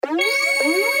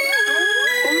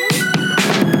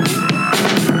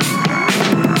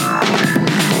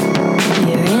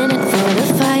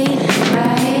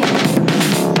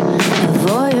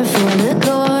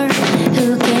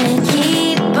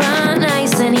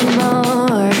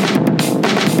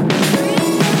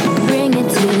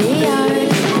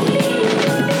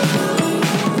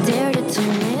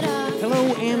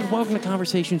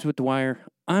Conversations with Dwyer.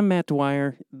 I'm Matt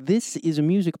Dwyer. This is a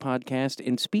music podcast,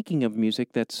 and speaking of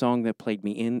music, that song that played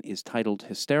me in is titled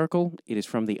Hysterical. It is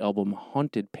from the album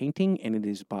Haunted Painting, and it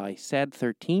is by Sad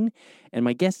 13. And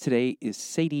my guest today is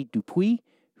Sadie Dupuis,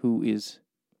 who is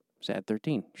Sad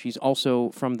 13. She's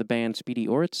also from the band Speedy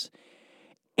Oritz.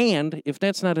 And if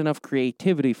that's not enough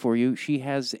creativity for you, she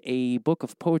has a book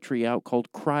of poetry out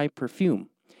called Cry Perfume.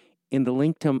 In the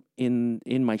link to in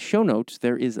my show notes,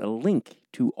 there is a link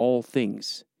to all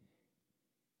things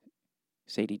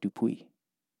Sadie Dupuis.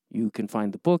 You can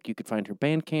find the book, you could find her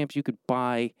Bandcamps, you could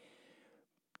buy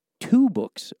 2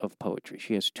 books of poetry.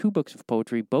 She has 2 books of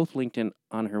poetry, both linked in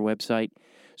on her website.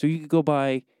 So you could go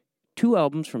buy 2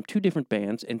 albums from 2 different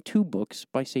bands and 2 books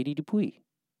by Sadie Dupuis.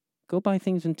 Go buy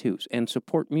things in twos and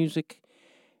support music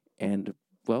and,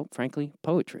 well, frankly,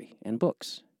 poetry and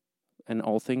books and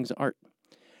all things art.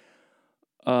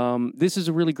 This is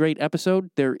a really great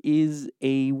episode. There is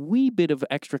a wee bit of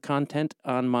extra content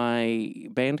on my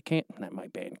Bandcamp. Not my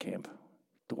Bandcamp.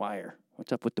 Dwyer.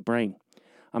 What's up with the brain?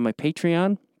 On my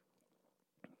Patreon.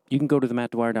 You can go to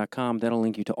themattdwyer.com. That'll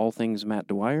link you to all things Matt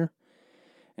Dwyer.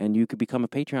 And you could become a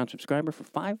Patreon subscriber for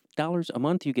 $5 a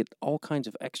month. You get all kinds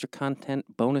of extra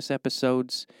content, bonus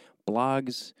episodes,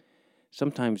 blogs,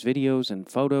 sometimes videos and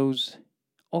photos,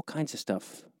 all kinds of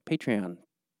stuff. Patreon.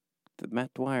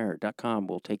 TheMattDwyer.com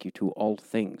will take you to all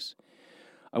things.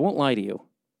 I won't lie to you.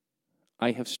 I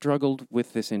have struggled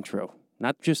with this intro.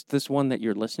 Not just this one that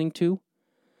you're listening to.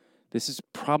 This is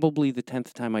probably the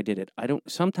 10th time I did it.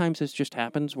 Sometimes this just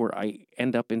happens where I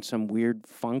end up in some weird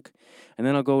funk, and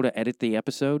then I'll go to edit the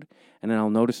episode, and then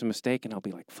I'll notice a mistake, and I'll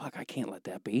be like, fuck, I can't let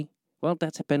that be. Well,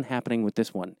 that's been happening with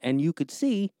this one. And you could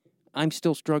see I'm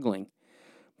still struggling.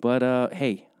 But,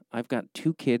 hey, I've got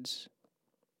 2 kids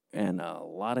and a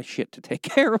lot of shit to take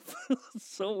care of.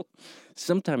 So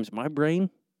sometimes my brain,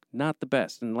 not the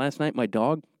best. And last night, my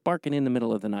dog barking in the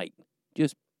middle of the night.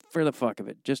 Just for the fuck of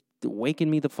it. Just waking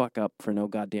me the fuck up for no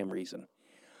goddamn reason.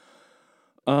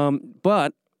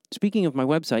 But speaking of my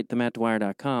website,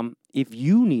 themattdwyer.com, if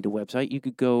you need a website, you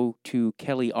could go to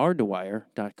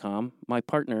kellyrDwyer.com. My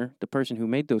partner, the person who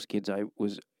made those kids I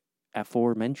was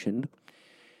aforementioned,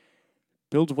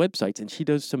 builds websites, and she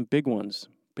does some big ones.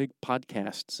 Big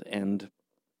podcasts and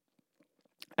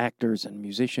actors and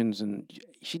musicians, and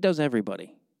she does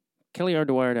everybody.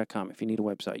 KellyRDwyer.com if you need a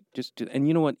website. And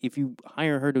you know what? If you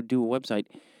hire her to do a website,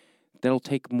 that'll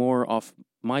take more off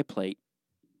my plate,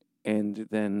 and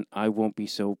then I won't be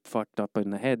so fucked up in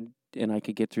the head, and I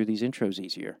could get through these intros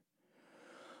easier.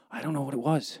 I don't know what it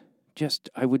was. Just,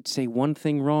 I would say one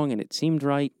thing wrong, and it seemed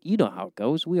right. You know how it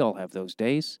goes. We all have those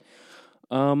days.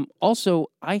 Also,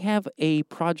 I have a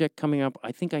project coming up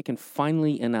I think I can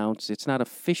finally announce. It's not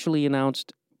officially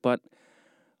announced, but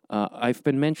I've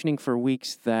been mentioning for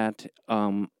weeks that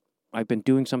I've been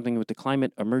doing something with the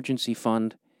Climate Emergency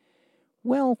Fund.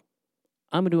 Well,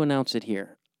 I'm going to announce it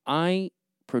here. I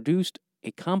produced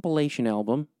a compilation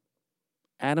album.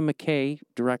 Adam McKay,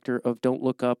 director of Don't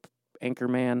Look Up,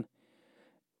 Anchorman,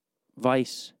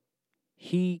 Vice,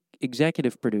 he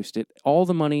executive produced it. All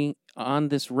the money on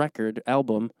this record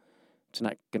album, it's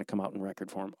not going to come out in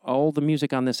record form. All the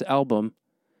music on this album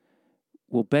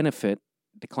will benefit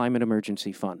the Climate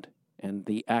Emergency Fund and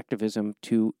the activism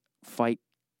to fight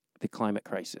the climate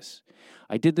crisis.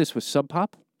 I did this with Sub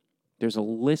Pop. There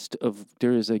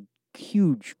is a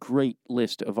huge, great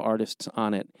list of artists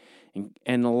on it.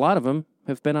 And a lot of them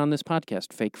have been on this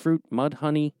podcast. Fake Fruit,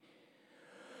 Mudhoney,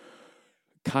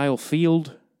 Kyle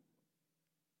Field,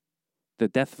 the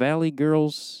Death Valley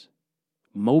Girls,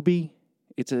 Moby.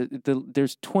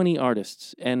 There's 20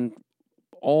 artists, and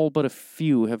all but a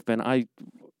few have been.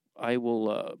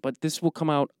 But this will come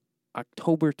out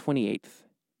October 28th.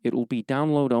 It will be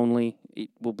download only. It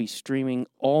will be streaming.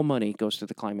 All money goes to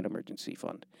the Climate Emergency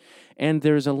Fund. And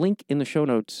there's a link in the show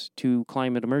notes to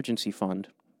Climate Emergency Fund.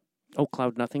 Oh,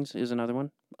 Cloud Nothings is another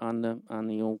one on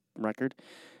the old record.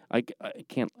 I'm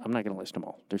not going to list them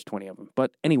all. There's 20 of them.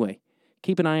 But anyway,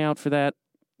 keep an eye out for that.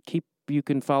 You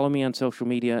can follow me on social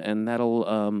media, and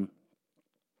I'll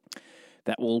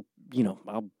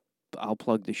I'll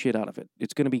plug the shit out of it.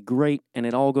 It's going to be great, and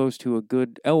it all goes to a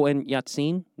good... Oh, and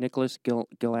Yatsine, Nicholas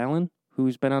Gilalen,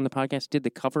 who's been on the podcast, did the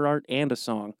cover art and a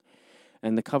song,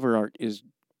 and the cover art is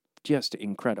just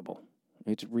incredible.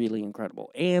 It's really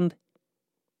incredible. And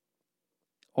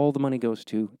all the money goes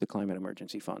to the Climate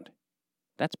Emergency Fund.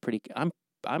 That's pretty...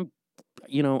 I've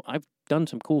done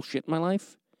some cool shit in my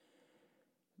life.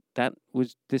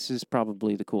 This is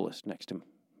probably the coolest next to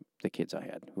the kids I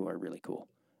had, who are really cool,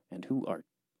 and who are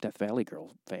Death Valley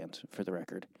Girl fans, for the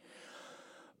record.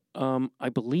 I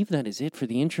believe that is it for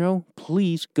the intro.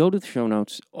 Please go to the show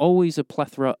notes. Always a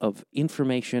plethora of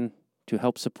information to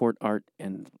help support art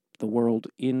and the world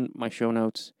in my show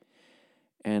notes.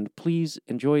 And please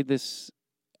enjoy this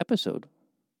episode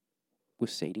with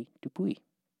Sadie Dupuis.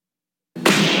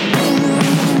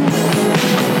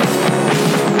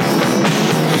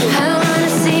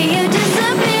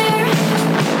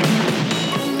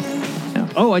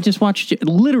 Oh, I just watched you.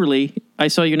 Literally, I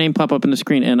saw your name pop up on the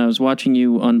screen, and I was watching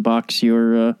you unbox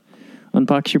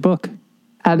your book.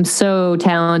 I'm so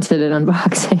talented at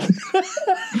unboxing.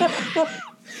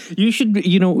 You should,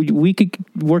 we could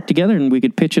work together and we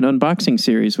could pitch an unboxing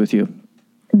series with you.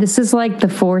 This is like the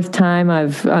fourth time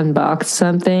I've unboxed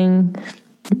something.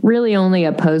 Really only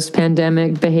a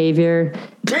post-pandemic behavior.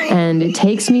 And it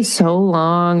takes me so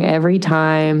long every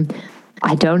time.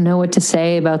 I don't know what to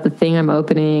say about the thing I'm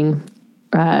opening.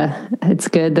 It's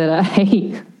good that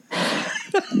I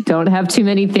don't have too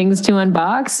many things to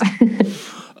unbox.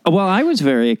 Well, I was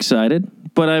very excited,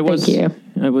 but I was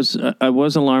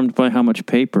alarmed by how much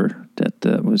paper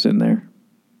that was in there.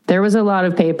 There was a lot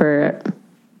of paper.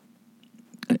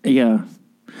 Yeah.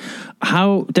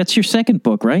 That's your second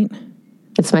book, right?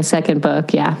 It's my second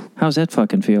book, yeah. How's that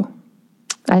fucking feel?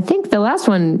 I think the last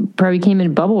one probably came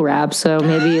in bubble wrap, so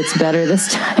maybe it's better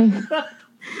this time.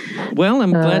 Well,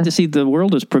 I'm glad to see the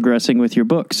world is progressing with your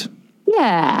books.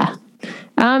 Yeah.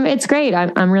 It's great.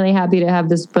 I'm really happy to have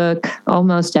this book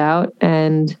almost out,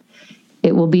 and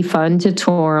it will be fun to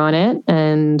tour on it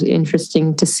and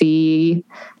interesting to see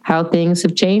how things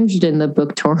have changed in the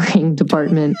book touring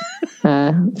department.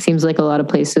 Seems like a lot of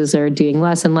places are doing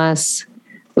less and less,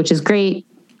 which is great.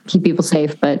 Keep people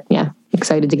safe, but yeah,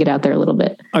 excited to get out there a little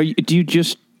bit. Do you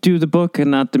just do the book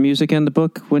and not the music and the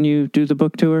book when you do the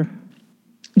book tour?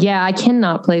 Yeah, I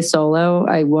cannot play solo.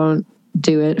 I won't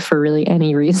do it for really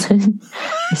any reason.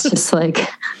 It's just like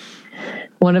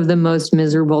one of the most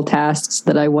miserable tasks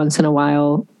that I once in a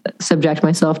while subject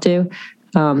myself to.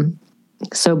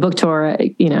 So book tour,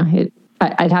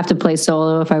 I'd have to play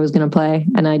solo if I was going to play,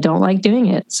 and I don't like doing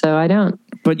it, so I don't.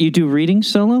 But you do reading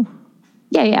solo?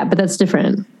 Yeah, but that's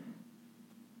different.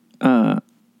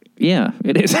 Yeah,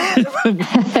 it is.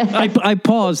 I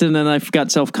paused and then I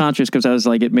got self-conscious because I was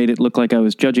like, it made it look like I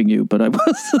was judging you, but I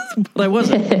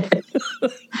wasn't.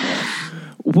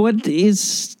 Why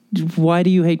do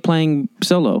you hate playing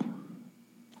solo?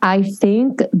 I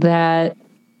think that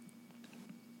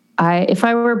if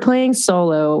I were playing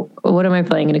solo, what am I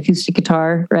playing? An acoustic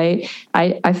guitar, right?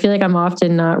 I feel like I'm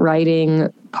often not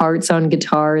writing parts on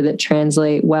guitar that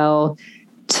translate well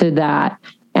to that.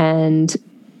 And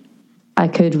I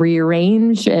could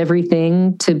rearrange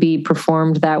everything to be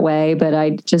performed that way, but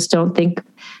I just don't think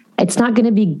it's not going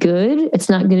to be good. It's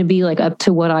not going to be like up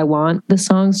to what I want the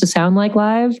songs to sound like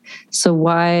live. So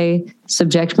why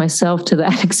subject myself to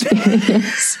that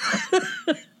experience?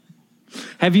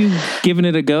 Have you given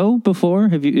it a go before?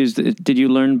 Did you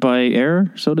learn by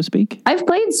error, so to speak? I've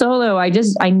played solo.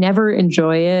 I never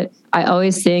enjoy it. I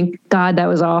always think, God, that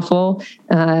was awful.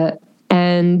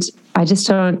 And I just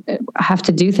don't have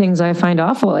to do things I find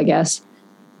awful, I guess.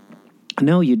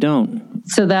 No, you don't.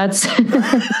 So that's...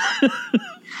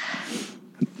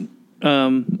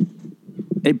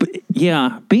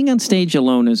 yeah, being on stage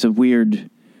alone is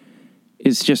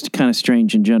just kind of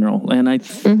strange in general. And I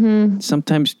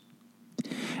sometimes,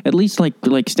 at least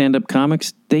like stand-up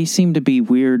comics, they seem to be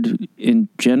weird in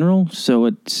general, so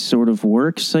it sort of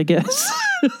works, I guess.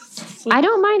 I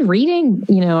don't mind reading,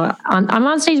 I'm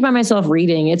on stage by myself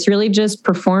reading. It's really just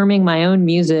performing my own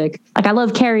music. Like I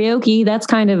love karaoke. That's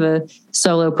kind of a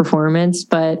solo performance,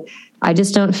 but I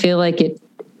just don't feel like it.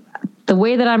 The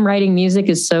way that I'm writing music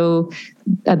is so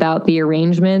about the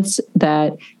arrangements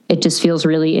that it just feels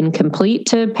really incomplete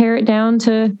to pare it down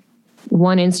to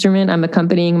one instrument I'm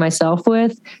accompanying myself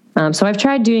with. So I've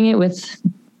tried doing it with,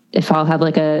 if I'll have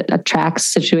like a tracks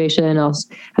situation, I'll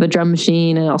have a drum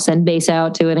machine and I'll send bass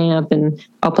out to an amp and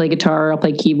I'll play guitar, I'll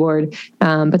play keyboard.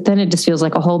 But then it just feels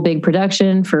like a whole big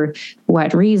production. For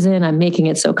what reason? I'm making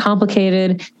it so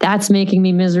complicated. That's making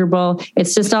me miserable.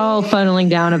 It's just all funneling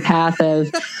down a path of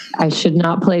I should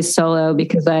not play solo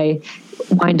because I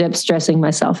wind up stressing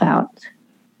myself out.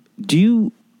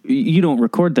 You don't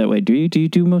record that way, do you? Do you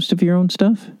do most of your own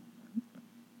stuff?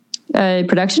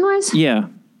 Production wise? Yeah.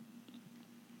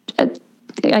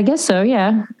 I guess so.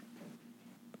 Yeah.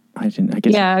 I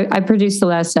guess. Yeah, I produced the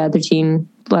last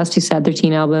two Sad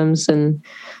 13 albums, and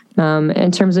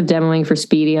in terms of demoing for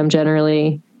Speedy, I'm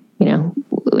generally,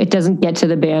 it doesn't get to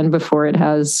the band before it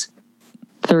has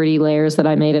 30 layers that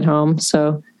I made at home.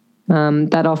 So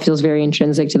that all feels very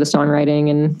intrinsic to the songwriting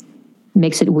and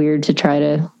makes it weird to try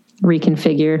to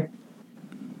reconfigure.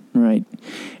 Right.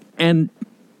 And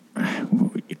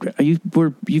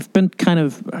you've been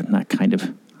not kind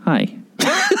of, hi.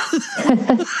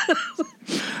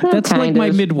 That's like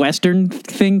my Midwestern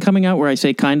thing coming out where I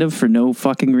say kind of for no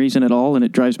fucking reason at all, and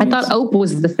it drives me. I thought ope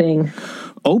was the thing.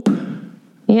 Ope?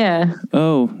 Yeah.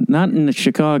 Oh, not in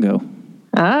Chicago.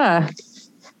 I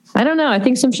don't know. I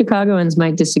think some Chicagoans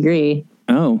might disagree.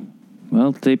 Oh,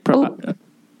 well, they probably.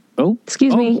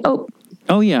 Excuse me.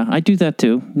 Oh yeah, I do that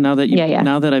too. Now that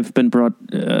now that I've been brought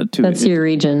to that's your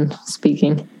region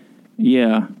speaking.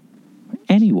 Yeah.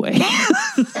 Anyway,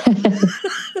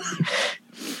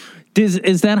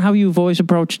 is that how you've always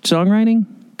approached songwriting?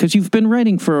 Because you've been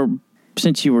writing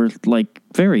since you were like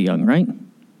very young, right?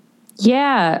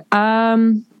 Yeah.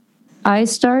 I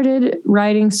started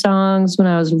writing songs when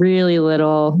I was really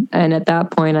little, and at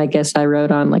that point, I guess I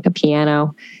wrote on like a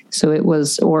piano. So it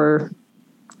was, or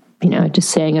just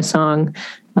sang a song.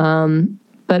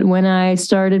 But when I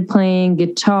started playing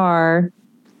guitar,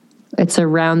 it's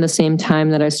around the same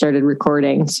time that I started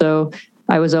recording. So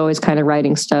I was always kind of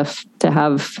writing stuff to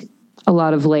have a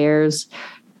lot of layers.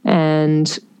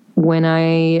 And when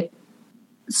I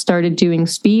started doing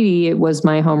Speedy, it was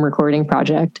my home recording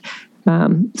project.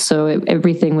 So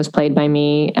everything was played by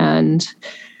me, and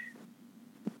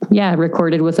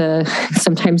recorded with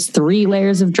sometimes 3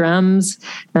 layers of drums.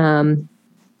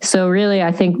 So really,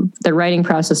 I think the writing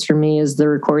process for me is the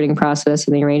recording process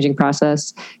and the arranging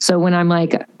process. So when I'm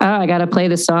like, I got to play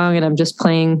the song and I'm just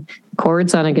playing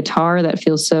chords on a guitar, that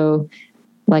feels so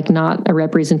like not a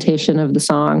representation of the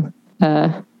song.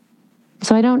 So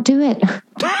I don't do it.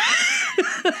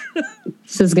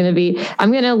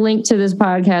 I'm going to link to this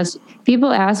podcast.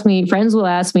 Friends will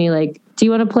ask me like, do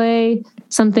you want to play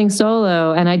something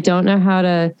solo? And I don't know how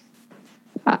to.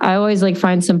 I always like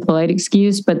find some polite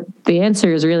excuse, but the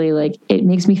answer is really like, it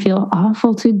makes me feel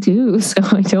awful to do, so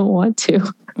I don't want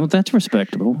to. Well, that's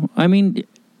respectable. I mean,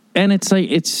 and it's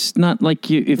like, it's not like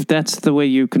if that's the way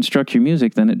you construct your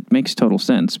music, then it makes total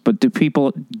sense. But do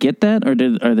people get that, or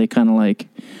are they kind of like,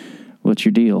 what's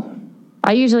your deal?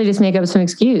 I usually just make up some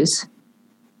excuse.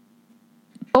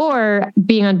 Or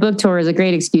being on book tour is a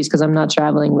great excuse because I'm not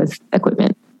traveling with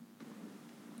equipment.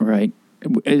 Right.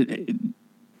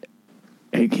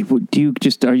 Are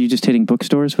you just hitting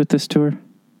bookstores with this tour?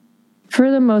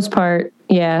 For the most part,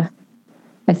 yeah.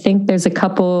 I think there's a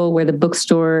couple where the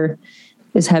bookstore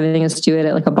is having us do it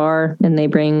at like a bar and they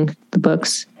bring the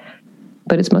books,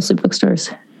 but it's mostly bookstores.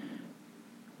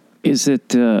 This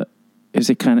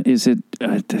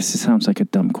sounds like a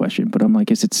dumb question, but I'm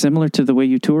like, is it similar to the way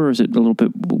you tour, or is it a little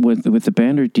bit with the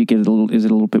band, or do you get is it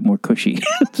a little bit more cushy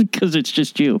because it's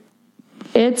just you?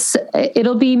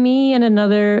 It'll be me and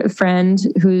another friend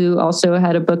who also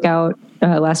had a book out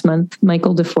last month,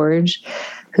 Michael DeForge,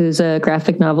 who's a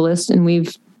graphic novelist, and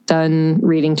we've done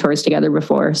reading tours together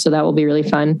before, so that will be really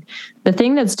fun. The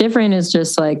thing that's different is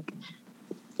just like,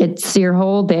 it's your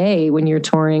whole day when you're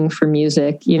touring for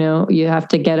music. You have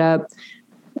to get up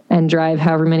and drive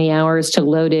however many hours to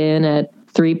load in at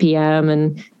 3 p.m.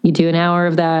 and you do an hour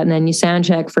of that, and then you sound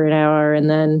check for an hour, and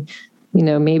then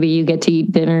maybe you get to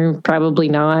eat dinner, probably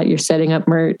not. You're setting up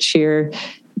merch.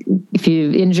 If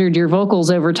you've injured your vocals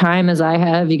over time, as I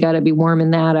have, you got to be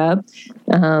warming that up.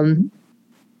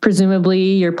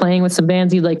 Presumably you're playing with some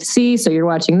bands you'd like to see, so you're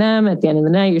watching them. At the end of the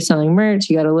night, you're selling merch.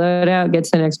 You got to load out, get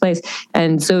to the next place.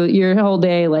 And so your whole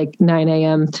day, like 9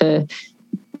 a.m. to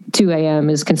 2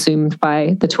 a.m. is consumed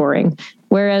by the touring.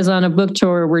 Whereas on a book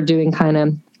tour, we're doing kind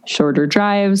of shorter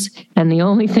drives, and the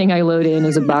only thing I load in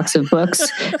is a box of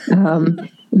books.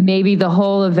 Maybe the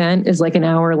whole event is like an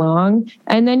hour long,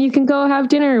 and then you can go have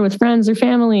dinner with friends or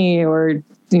family, or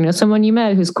someone you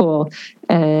met who's cool,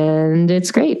 and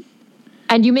it's great.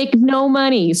 And you make no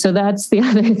money, so that's the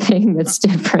other thing that's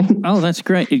different. Oh, that's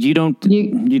great. You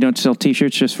don't sell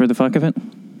T-shirts just for the fuck of it?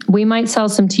 We might sell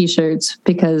some T-shirts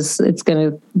because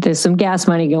there's some gas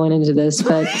money going into this,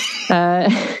 but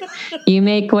you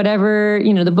make whatever,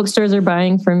 the bookstores are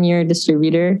buying from your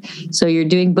distributor. So you're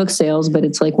doing book sales, but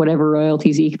it's like whatever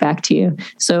royalties eke back to you.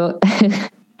 So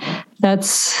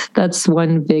that's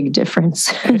one big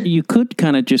difference. You could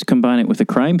kind of just combine it with a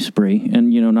crime spree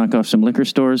and, knock off some liquor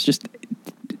stores just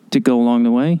to go along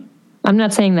the way. I'm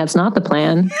not saying that's not the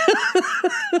plan.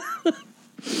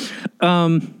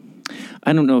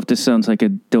 I don't know if this sounds like a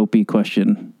dopey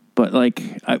question, but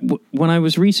when I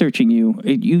was researching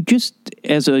you just,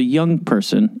 as a young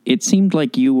person, it seemed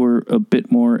like you were a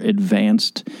bit more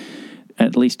advanced,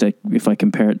 at least if I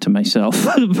compare it to myself.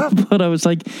 But I was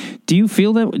like, do you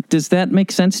feel that? Does that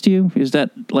make sense to you? Is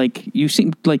that like, you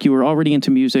seemed like you were already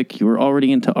into music, you were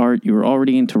already into art, you were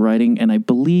already into writing, and I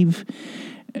believe,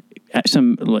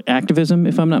 some activism,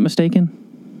 if I'm not mistaken.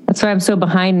 That's why I'm so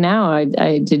behind now.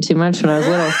 I did too much when I was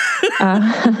little.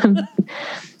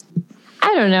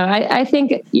 I don't know. I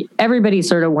think everybody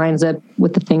sort of winds up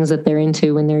with the things that they're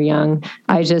into when they're young.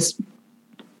 I just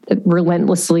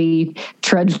relentlessly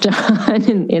trudged on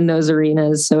in those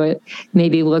arenas. So it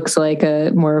maybe looks like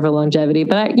more of a longevity.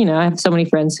 But I have so many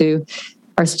friends who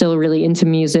are still really into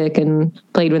music and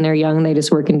played when they're young. They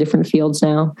just work in different fields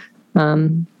now.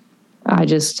 I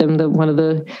just am one of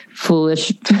the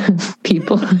foolish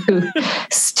people who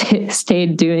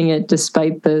stayed doing it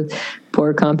despite the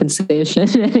poor compensation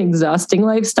and exhausting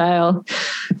lifestyle.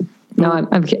 No,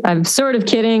 I'm sort of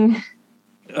kidding.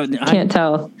 Can't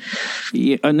tell.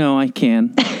 Yeah, no, I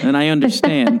can, and I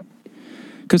understand.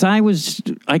 Because I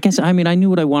knew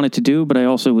what I wanted to do, but I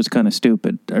also was kind of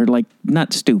stupid, or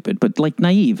not stupid, but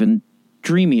naive and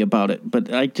dreamy about it.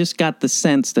 But I just got the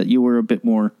sense that you were a bit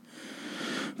more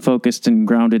focused and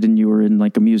grounded, and you were in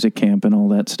a music camp and all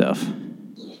that stuff,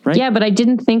 right? Yeah, but I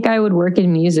didn't think I would work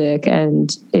in music,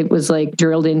 and it was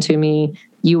drilled into me,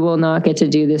 you will not get to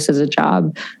do this as a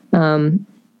job.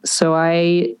 So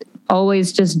I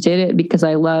always just did it because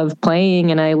I love playing,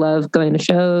 and I love going to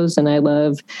shows, and I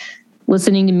love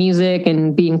listening to music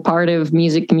and being part of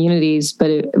music communities. But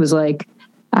it was I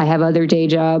have other day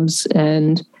jobs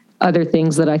and other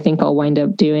things that I think I'll wind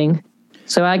up doing.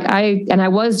 So I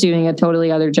was doing a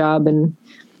totally other job, and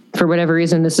for whatever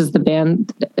reason, this is the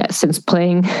band since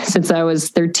I was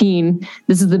 13.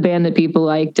 This is the band that people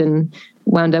liked, and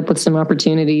wound up with some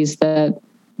opportunities that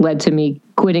led to me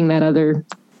quitting that other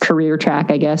career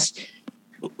track, I guess.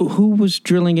 Who was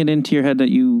drilling it into your head that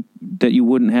you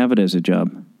wouldn't have it as a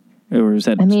job? Or is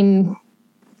that... I mean,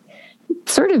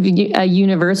 sort of a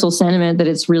universal sentiment that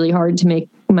it's really hard to make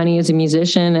money as a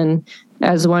musician. And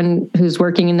as one who's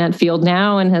working in that field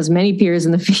now and has many peers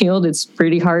in the field, it's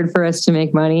pretty hard for us to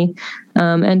make money.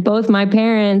 And both my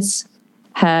parents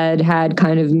had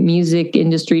kind of music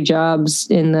industry jobs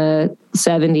in the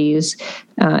 70s.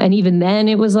 And even then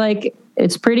it was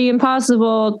it's pretty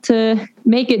impossible to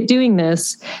make it doing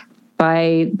this.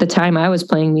 By the time I was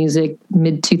playing music,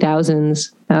 mid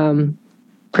 2000s,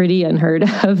 pretty unheard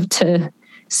of to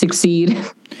succeed.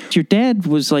 Your dad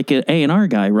was an A&R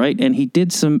guy, right? And he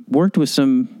worked with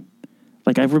some,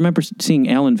 I remember seeing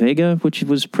Alan Vega, which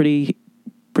was pretty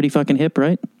fucking hip,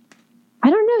 right? I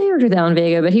don't know if he worked with Alan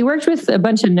Vega, but he worked with a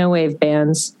bunch of no-wave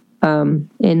bands in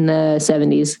the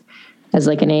 70s as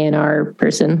an A&R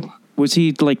person. Was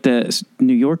he the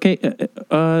New York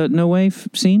no-wave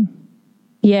scene?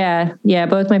 Yeah.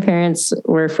 Both my parents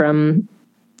were from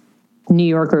New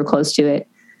York or close to it.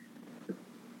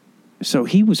 So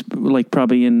he was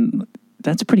probably in.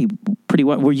 That's pretty.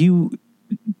 Were you?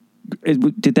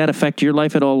 Did that affect your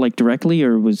life at all, directly,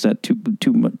 or was that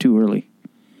too early?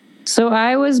 So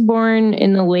I was born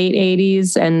in the late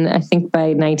 80s, and I think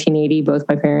by 1980, both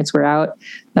my parents were out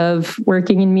of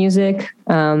working in music.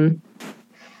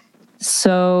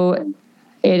 So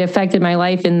it affected my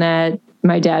life in that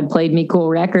my dad played me cool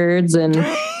records, and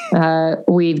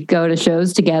we'd go to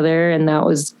shows together, and that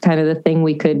was kind of the thing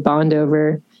we could bond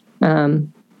over.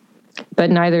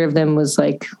 But neither of them was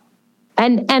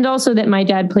and also that my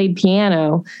dad played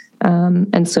piano.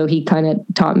 And so he kind of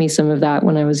taught me some of that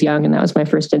when I was young, and that was my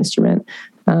first instrument.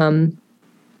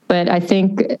 But I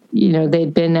think,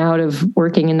 they'd been out of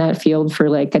working in that field for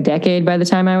a decade by the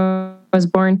time I was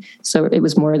born. So it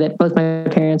was more that both my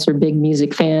parents were big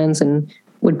music fans and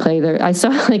would play I saw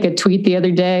a tweet the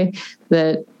other day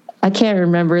that I can't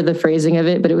remember the phrasing of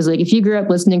it, but it was if you grew up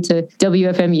listening to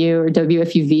WFMU or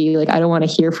WFUV, I don't want to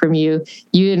hear from you.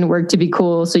 You didn't work to be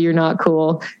cool, so you're not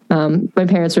cool. My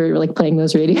parents were playing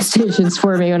those radio stations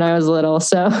for me when I was little.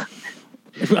 So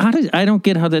I don't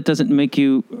get how that doesn't make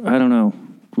you, I don't know,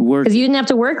 work. Because you didn't have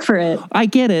to work for it. I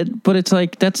get it, but it's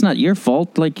that's not your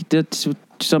fault. That's,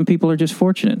 some people are just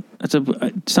fortunate.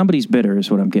 Somebody's bitter is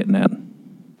what I'm getting at.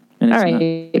 All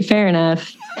right, fair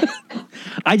enough.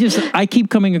 I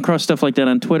keep coming across stuff like that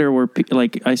on Twitter where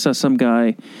I saw some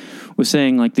guy was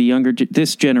saying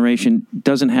this generation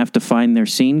doesn't have to find their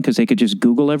scene because they could just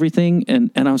Google everything. And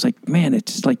I was like, man,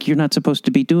 it's you're not supposed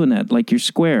to be doing that. You're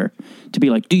square to be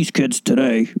these kids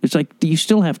today. It's you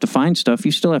still have to find stuff.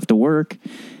 You still have to work.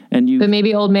 But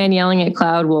maybe old man yelling at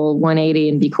cloud will 180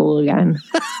 and be cool again.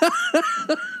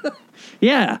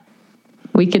 Yeah.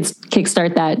 We could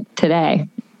kickstart that today.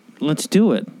 Let's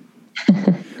do it.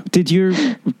 Do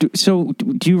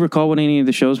you recall what any of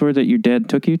the shows were that your dad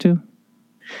took you to?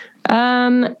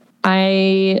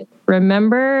 I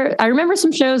I remember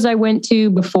some shows I went to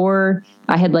before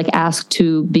I had like asked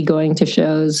to be going to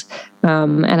shows.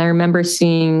 And I remember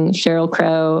seeing Sheryl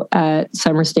Crow at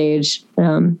Summer Stage.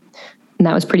 And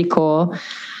that was pretty cool.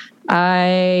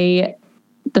 The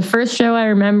first show I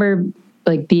remember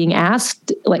like being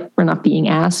asked, like, or not being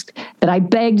asked, that I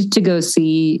begged to go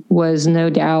see was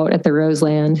No Doubt at the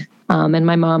Roseland. And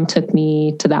my mom took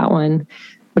me to that one,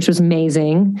 which was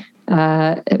amazing.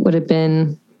 It would have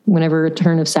been whenever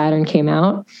Return of Saturn came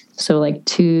out. So like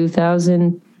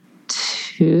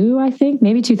 2002, I think,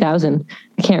 maybe 2000.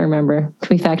 I can't remember. Can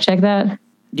we fact check that?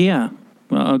 Yeah.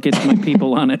 Well, I'll get my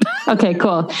people on it. Okay,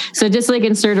 cool. So just like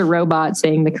insert a robot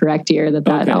saying the correct year that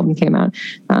okay. Album came out.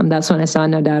 That's when I saw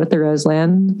No Doubt at the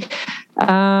Roseland.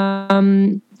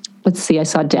 Let's see. I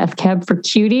saw Death Cab for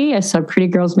Cutie. I saw Pretty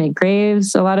Girls Make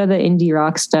Graves. A lot of the indie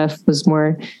rock stuff was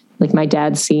more like my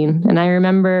dad's scene. And I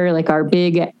remember like I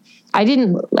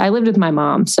lived with my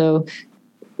mom. So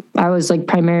I was like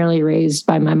primarily raised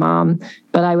by my mom,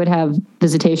 but I would have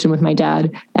visitation with my dad,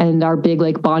 and our big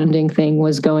like bonding thing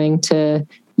was going to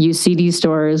use CD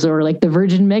stores or like the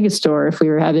Virgin Megastore if we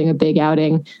were having a big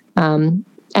outing. And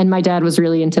my dad was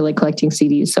really into like collecting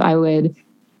CDs. So I would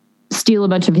steal a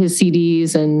bunch of his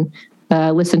CDs and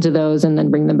listen to those and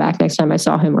then bring them back next time I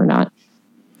saw him or not.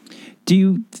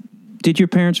 Did your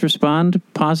parents respond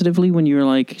positively when you were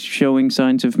like showing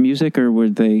signs of music, or were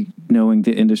they, knowing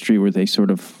the industry, were they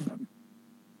sort of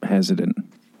hesitant?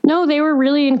 No, they were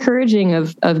really encouraging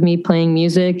of me playing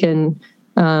music and,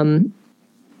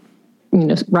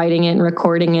 writing it and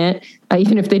recording it,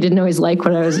 even if they didn't always like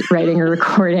what I was writing or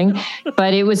recording.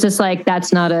 But it was just like,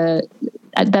 that's not a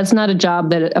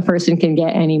job that a person can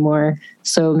get anymore.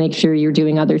 So make sure you're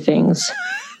doing other things.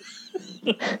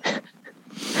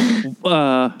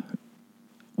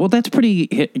 Well, that's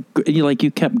pretty, like you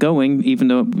kept going, even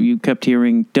though you kept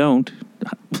hearing don't.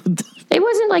 It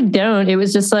wasn't like don't. It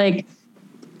was just like,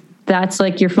 that's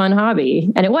like your fun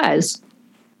hobby. And it was.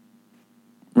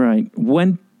 Right.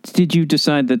 When did you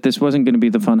decide that this wasn't going to be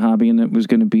the fun hobby and it was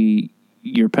going to be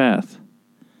your path?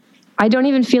 I don't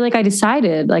even feel like I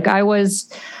decided. Like I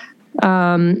worked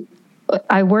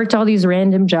all these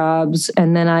random jobs,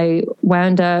 and then I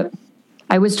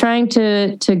was trying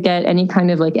to get any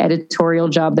kind of like editorial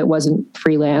job that wasn't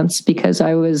freelance, because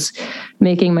I was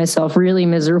making myself really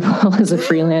miserable as a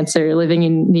freelancer living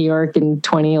in New York in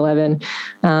 2011.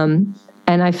 And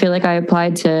I feel like I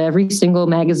applied to every single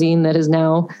magazine that is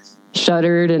now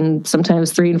shuttered, and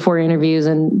sometimes 3 and 4 interviews,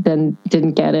 and then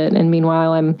didn't get it. And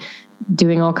meanwhile, I'm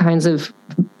doing all kinds of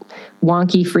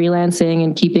wonky freelancing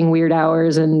and keeping weird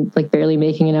hours and like barely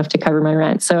making enough to cover my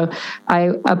rent. So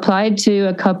I applied to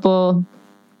a couple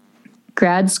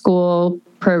grad school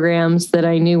programs that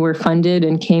I knew were funded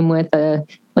and came with a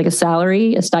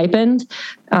salary, a stipend.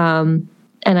 And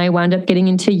I wound up getting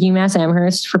into UMass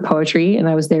Amherst for poetry, and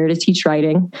I was there to teach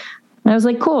writing. And I was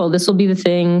like, cool, this will be the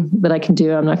thing that I can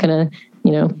do. I'm not going to,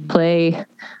 play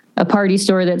a party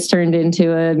store that's turned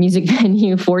into a music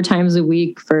venue 4 times a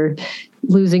week for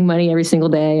losing money every single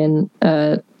day, and,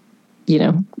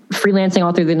 freelancing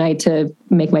all through the night to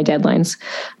make my deadlines.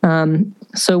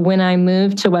 So when I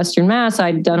moved to Western Mass,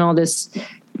 I'd done all this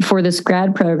for this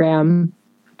grad program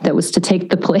that was to take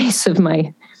the place of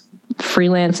my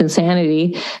freelance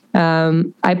insanity.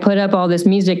 I put up all this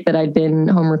music that I'd been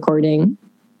home recording,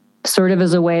 sort of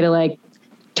as a way to like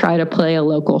try to play a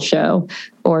local show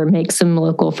or make some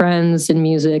local friends in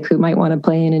music who might want to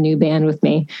play in a new band with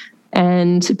me.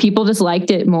 And people just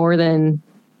liked it more than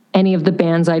any of the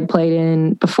bands I'd played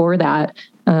in before that.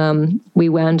 We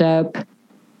wound up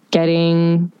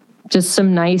getting just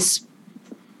some nice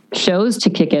shows to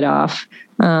kick it off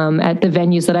at the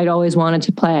venues that I'd always wanted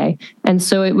to play. And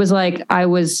so it was like I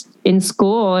was in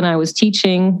school and I was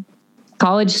teaching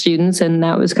college students, and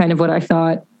that was kind of what I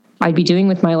thought I'd be doing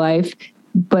with my life.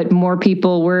 But more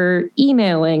people were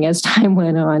emailing as time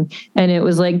went on. And it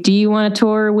was like, do you want to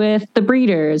tour with the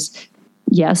Breeders?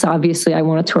 Yes, obviously I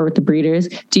want to tour with the Breeders.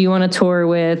 Do you want to tour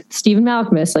with Stephen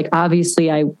Malkmus? Like,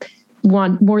 obviously I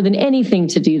want more than anything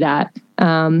to do that.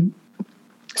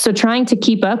 So trying to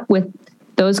keep up with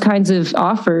those kinds of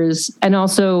offers, and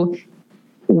also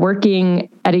working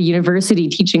at a university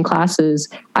teaching classes,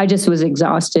 I just was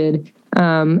exhausted.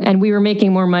 And we were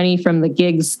making more money from the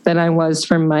gigs than I was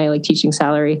from my like teaching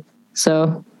salary.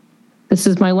 So this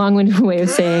is my long-winded way of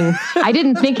saying I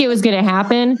didn't think it was going to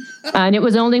happen. And it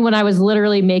was only when I was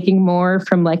literally making more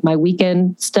from like my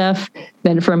weekend stuff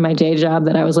than from my day job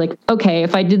that I was like, okay,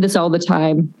 if I did this all the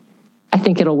time, I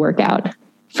think it'll work out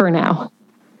for now.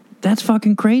 That's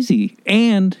fucking crazy.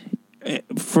 And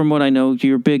from what I know,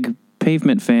 you're a big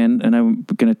Pavement fan, and I'm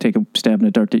going to take a stab in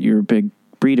the dark that you're a big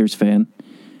Breeders fan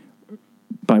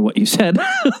by what you said.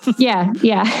 Yeah.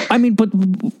 I mean, but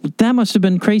that must have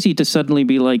been crazy to suddenly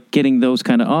be like getting those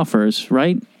kind of offers,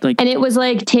 right? Like, And it was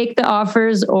like, take the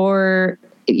offers, or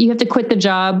you have to quit the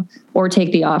job or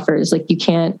take the offers. Like, you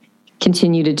can't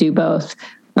continue to do both.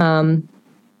 And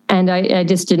I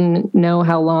just didn't know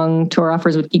how long tour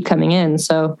offers would keep coming in.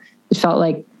 So it felt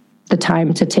like the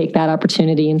time to take that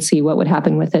opportunity and see what would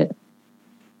happen with it.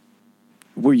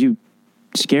 were you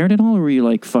scared at all, or were you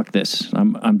like, fuck this,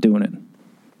 I'm doing it?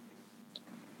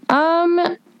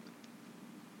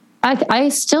 I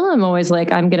still am always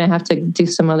like, I'm going to have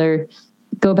to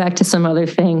go back to some other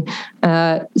thing.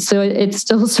 So it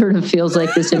still sort of feels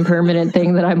like this impermanent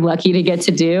thing that I'm lucky to get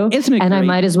to do. Isn't it and great? I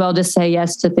might as well just say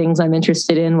yes to things I'm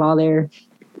interested in while they're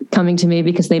coming to me,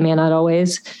 because they may not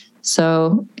always.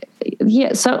 So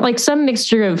yeah, so like some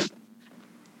mixture of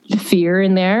fear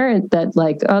in there that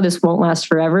like, oh, this won't last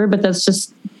forever, but that's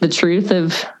just the truth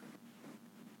of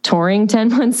touring 10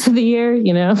 months of the year.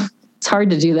 You know, it's hard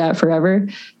to do that forever.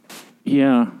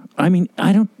 Yeah. I mean,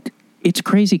 it's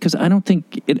crazy because I don't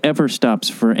think it ever stops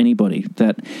for anybody.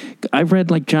 That I've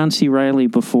read like John C. Reilly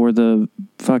before the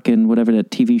fucking whatever that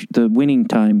the Winning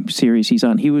Time series he's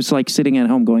on. He was like sitting at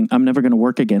home going, I'm never going to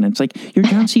work again. And it's like, you're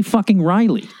John C. fucking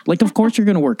Reilly. Like, of course you're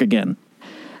going to work again.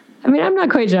 I mean, I'm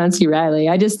not quite John C. Reilly.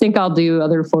 I just think I'll do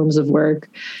other forms of work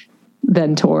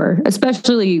than tour,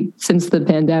 especially since the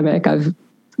pandemic. I've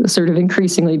sort of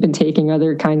increasingly been taking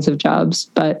other kinds of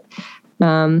jobs. But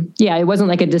yeah, it wasn't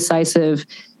like a decisive,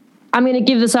 I'm going to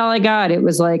give this all I got. It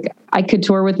was like, I could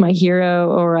tour with my hero,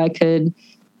 or I could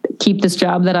keep this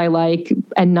job that I like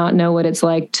and not know what it's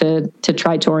like to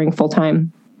try touring full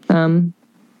time.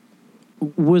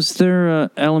 Was there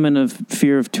an element of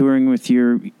fear of touring with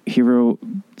your hero,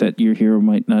 that your hero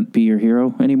might not be your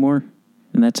hero anymore?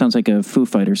 And that sounds like a Foo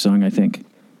Fighters song, I think.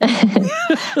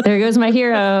 There goes my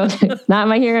hero, not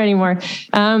my hero anymore.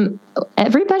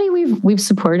 Everybody we've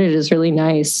supported is really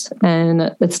nice,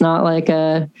 and it's not like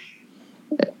I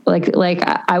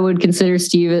would consider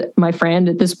Steve my friend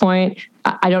at this point.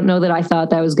 I don't know that I thought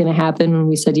that was going to happen when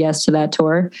we said yes to that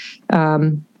tour.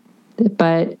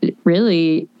 But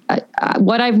really,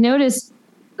 what I've noticed,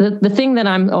 the thing that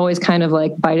I'm always kind of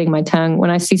like biting my tongue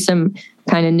when I see some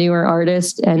kind of newer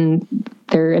artist and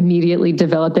they're immediately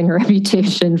developing a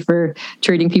reputation for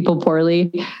treating people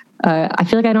poorly. I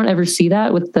feel like I don't ever see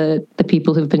that with the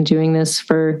people who've been doing this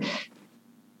for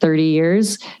 30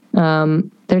 years.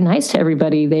 They're nice to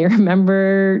everybody. They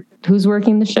remember who's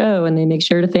working the show and they make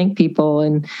sure to thank people.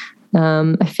 And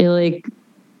I feel like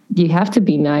you have to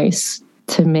be nice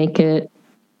to make it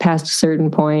past a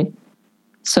certain point.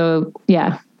 So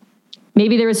yeah,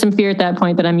 maybe there was some fear at that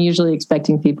point, but I'm usually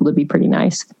expecting people to be pretty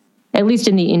nice, at least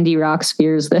in the indie rock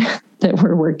spheres that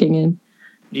we're working in.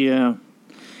 Yeah.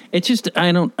 It's just,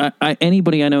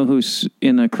 anybody I know who's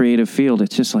in a creative field,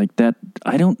 it's just like that.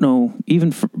 I don't know,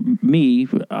 even for me,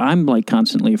 I'm like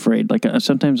constantly afraid. Like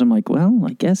sometimes I'm like, well,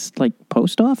 I guess like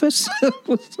post office.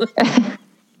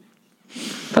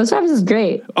 Post office is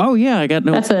great. Oh yeah. I got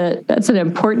no, that's an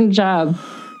important job.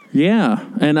 Yeah.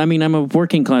 And I mean, I'm a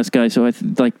working class guy, so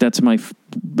like that's my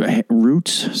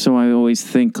roots. So I always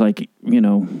think like,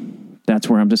 that's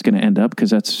where I'm just going to end up because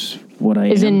that's what I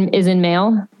am. Is in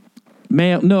mail?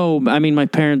 No, I mean, my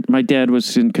dad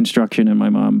was in construction and my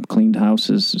mom cleaned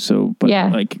houses. So, but yeah.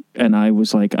 like, and I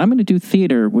was like, I'm going to do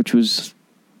theater, which was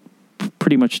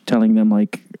pretty much telling them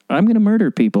like, I'm going to murder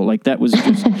people. Like that was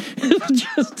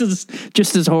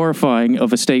just as horrifying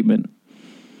of a statement.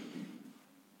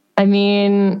 I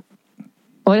mean,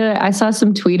 I saw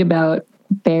some tweet about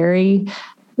Barry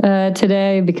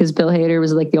today because Bill Hader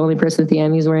was like the only person at the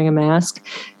Emmys wearing a mask.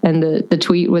 And the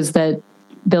tweet was that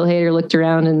Bill Hader looked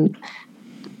around and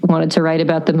wanted to write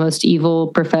about the most evil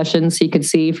professions he could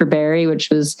see for Barry, which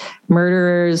was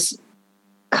murderers,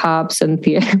 cops, and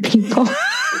theater people.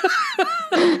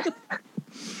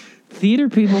 Theater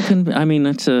people can, I mean,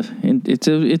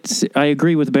 I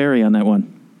agree with Barry on that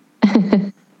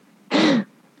one.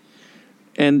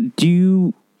 And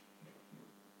do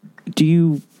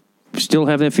you still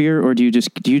have that fear, or do you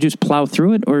just plow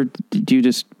through it, or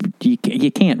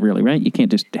you can't really, right? You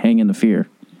can't just hang in the fear.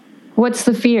 What's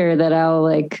the fear? That I'll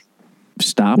like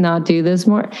stop, not do this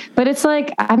more? But it's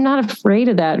like, I'm not afraid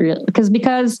of that really,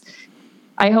 because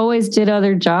I always did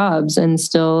other jobs and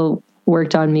still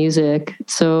worked on music.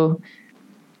 So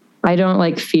I don't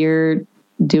like fear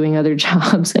doing other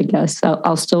jobs, I guess.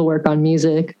 I'll still work on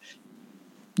music.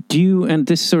 Do you, and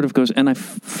this sort of goes, and I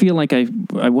feel like I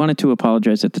wanted to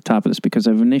apologize at the top of this because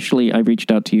I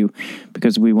reached out to you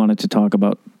because we wanted to talk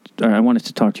about, or I wanted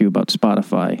to talk to you about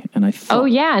Spotify, and I thought, oh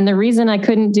yeah, and the reason I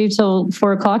couldn't do till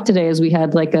 4:00 today is we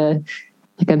had like a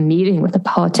meeting with a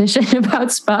politician about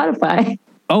Spotify.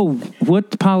 Oh,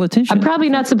 what politician? I'm probably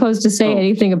not supposed to say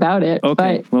anything about it.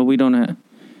 Okay, well, we don't have.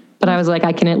 But I was like,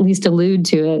 I can at least allude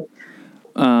to it.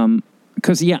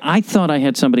 Because, I thought I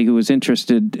had somebody who was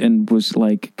interested and was,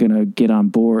 like, going to get on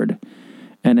board.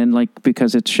 And then, like,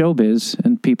 because it's showbiz,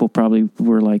 and people probably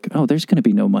were like, oh, there's going to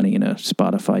be no money in a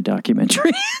Spotify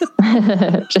documentary.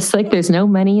 Just like there's no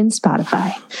money in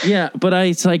Spotify. Yeah, but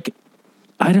it's like,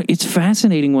 it's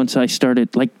fascinating once I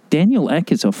started. Like, Daniel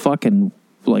Ek is a fucking,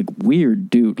 like,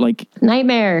 weird dude. Like,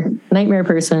 nightmare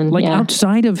person. Like,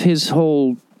 outside of his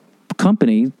whole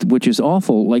company, which is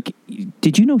awful, like,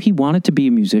 did you know he wanted to be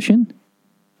a musician?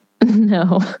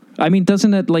 No. I mean,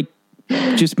 doesn't that like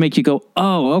just make you go,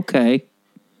 oh, okay.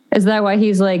 Is that why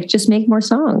he's like, just make more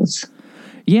songs?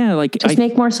 Yeah, like just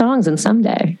make more songs and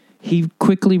someday. He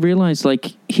quickly realized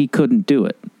like he couldn't do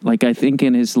it. Like I think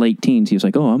in his late teens, he was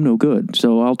like, oh, I'm no good.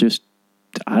 So I'll just,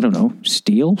 I don't know,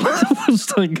 steal.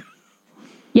 It's like,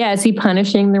 yeah, is he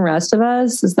punishing the rest of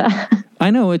us? Is that? I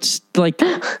know, it's like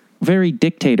very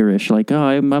dictatorish. Like, oh,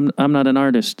 I'm not an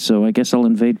artist, so I guess I'll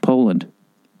invade Poland.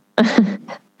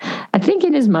 I think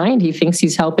in his mind, he thinks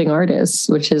he's helping artists,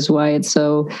 which is why it's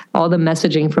so, all the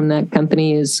messaging from that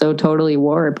company is so totally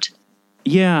warped.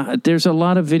 Yeah, there's a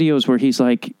lot of videos where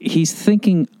he's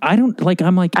thinking, I'm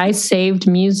like, I saved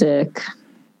music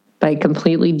by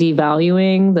completely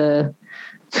devaluing the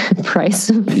price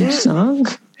of each song.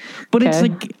 But it's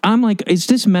like, I'm like, is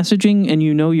this messaging and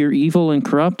you know you're evil and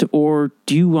corrupt, or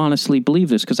do you honestly believe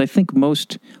this? Because I think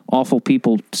most awful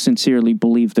people sincerely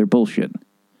believe they're bullshit.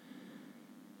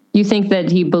 You think that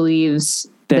he believes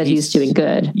that he's doing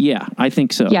good? Yeah, I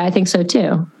think so. Yeah, I think so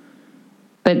too.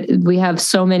 But we have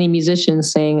so many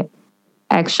musicians saying,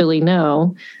 actually,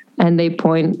 no. And they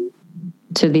point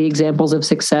to the examples of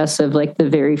success of like the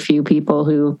very few people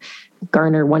who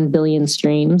garner 1 billion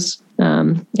streams.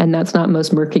 And that's not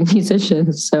most working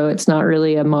musicians. So it's not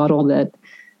really a model that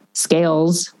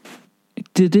scales.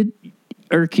 Did it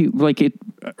irk you? Like it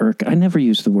irk? I never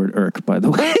use the word irk, by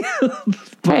the way.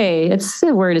 Hey, it's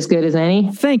a word as good as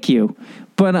any. Thank you.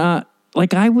 But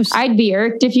like I'd be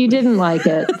irked if you didn't like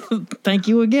it. Thank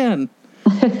you again.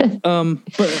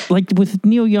 But like with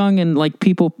Neil Young and like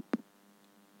people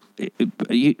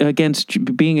against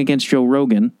Joe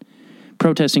Rogan,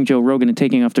 protesting Joe Rogan and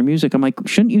taking off their music, I'm like,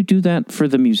 shouldn't you do that for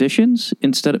the musicians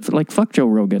instead of like, fuck Joe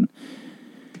Rogan?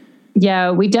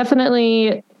 Yeah, we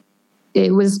definitely,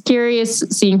 it was curious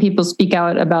seeing people speak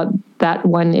out about that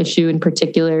one issue in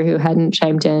particular who hadn't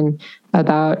chimed in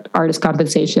about artist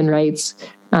compensation rights.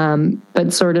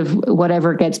 But sort of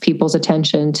whatever gets people's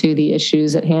attention to the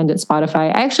issues at hand at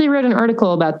Spotify. I actually wrote an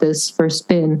article about this for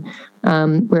Spin,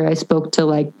 where I spoke to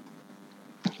like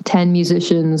 10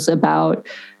 musicians about,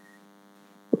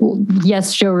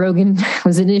 yes, Joe Rogan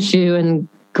was an issue and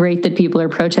great that people are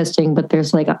protesting, but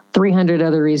there's like 300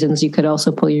 other reasons you could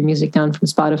also pull your music down from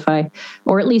Spotify,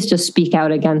 or at least just speak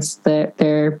out against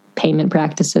their payment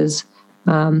practices.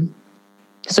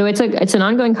 So it's an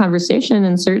ongoing conversation,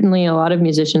 and certainly a lot of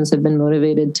musicians have been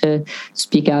motivated to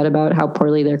speak out about how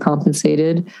poorly they're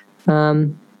compensated.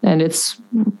 And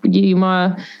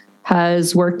Yuma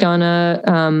has worked on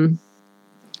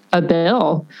a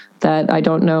bill that I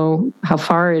don't know how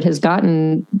far it has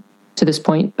gotten to this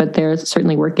point, but they're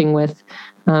certainly working with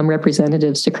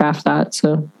representatives to craft that.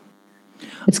 So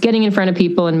it's getting in front of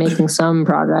people and making some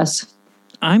progress.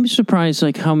 I'm surprised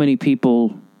like how many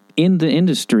people in the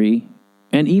industry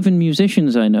and even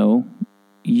musicians I know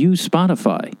use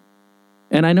Spotify.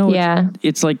 And I know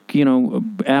it's like, you know,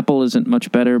 Apple isn't much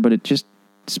better, but it's just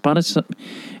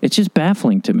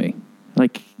baffling to me.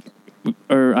 Like,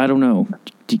 or I don't know.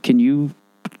 Can you?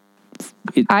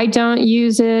 I don't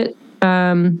use it,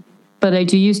 but I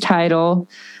do use Tidal,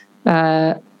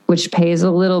 which pays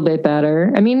a little bit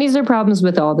better. I mean, these are problems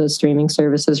with all those streaming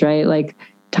services, right? Like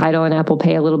Tidal and Apple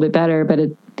pay a little bit better, but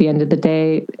at the end of the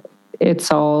day, it's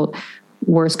all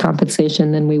worse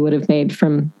compensation than we would have made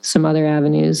from some other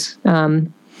avenues.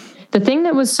 The thing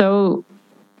that was so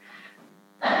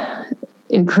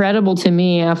incredible to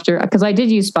me because I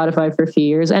did use Spotify for a few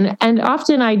years, and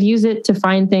often I'd use it to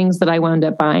find things that I wound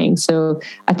up buying. So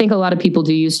I think a lot of people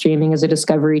do use streaming as a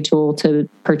discovery tool to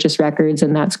purchase records,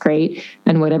 and that's great.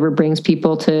 And whatever brings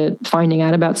people to finding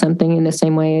out about something in the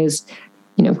same way as,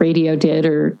 you know, radio did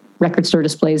or record store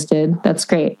displays did, that's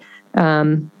great.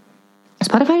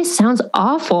 Spotify sounds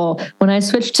awful. When I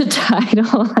switched to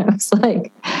Tidal, I was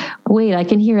like, wait, I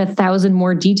can hear 1,000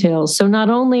 more details. So not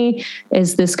only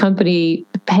is this company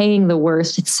paying the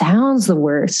worst, it sounds the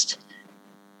worst.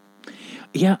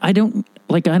 Yeah, I don't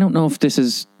know if this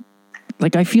is,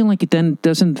 like, I feel like it then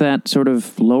doesn't that sort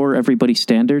of lower everybody's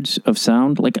standards of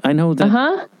sound? Like, I know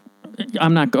that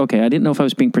I'm not, okay, I didn't know if I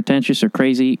was being pretentious or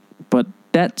crazy, but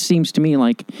that seems to me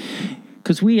like,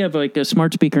 because we have like a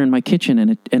smart speaker in my kitchen,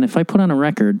 and if I put on a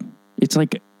record, it's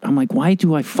like, I'm like, why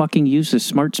do I fucking use this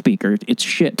smart speaker? It's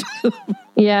shit.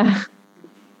 Yeah.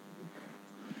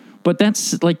 But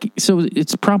that's like, so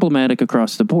it's problematic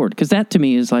across the board, because that to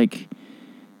me is like,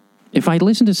 if I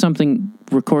listen to something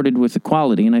recorded with the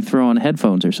quality and I throw on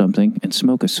headphones or something and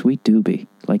smoke a sweet doobie,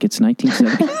 like it's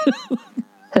 1970.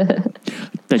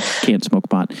 I can't smoke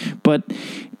pot, but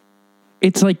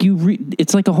it's like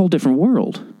it's like a whole different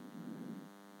world.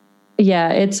 Yeah,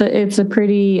 it's a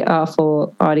pretty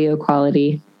awful audio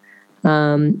quality.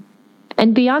 And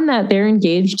beyond that, they're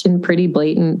engaged in pretty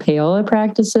blatant payola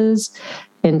practices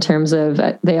in terms of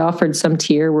they offered some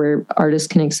tier where artists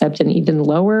can accept an even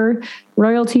lower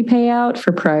royalty payout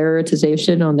for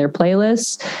prioritization on their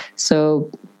playlists. So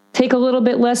take a little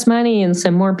bit less money and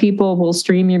some more people will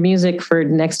stream your music for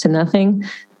next to nothing,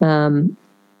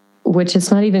 which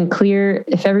is not even clear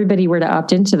if everybody were to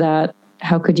opt into that.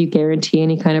 How could you guarantee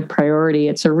any kind of priority?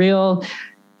 It's a real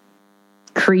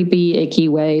creepy, icky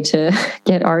way to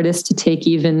get artists to take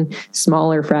even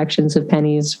smaller fractions of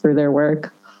pennies for their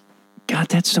work. God,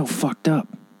 that's so fucked up.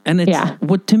 And it's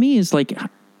what to me is like,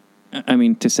 I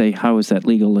mean, to say how is that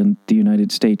legal in the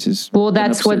United States is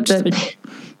that's what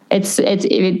it's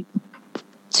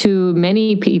to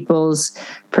many people's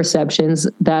perceptions,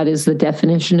 that is the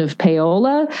definition of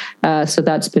payola. So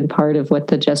that's been part of what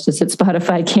the Justice at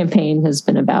Spotify campaign has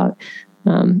been about.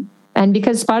 And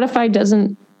because Spotify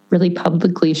doesn't really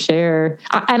publicly share,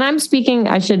 and I'm speaking,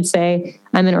 I should say,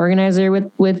 I'm an organizer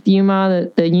with UMA,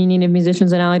 the Union of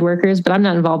Musicians and Allied Workers, but I'm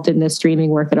not involved in this streaming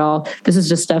work at all. This is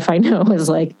just stuff I know is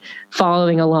like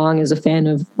following along as a fan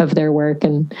of their work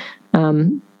and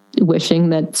wishing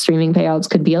that streaming payouts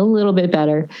could be a little bit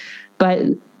better. But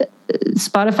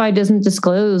Spotify doesn't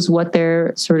disclose what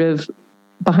their sort of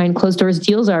behind closed doors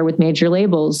deals are with major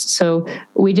labels. So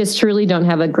we just truly don't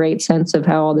have a great sense of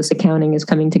how all this accounting is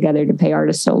coming together to pay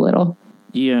artists so little.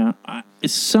 Yeah.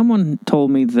 Someone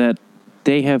told me that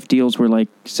they have deals where like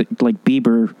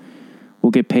Bieber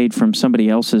will get paid from somebody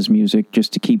else's music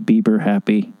just to keep Bieber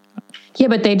happy. Yeah,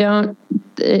 but they don't,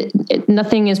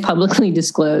 nothing is publicly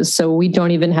disclosed. So we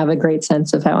don't even have a great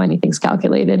sense of how anything's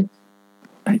calculated.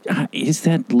 Is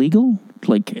that legal?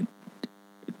 Like,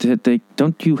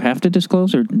 don't you have to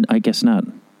disclose, or I guess not?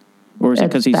 Or is it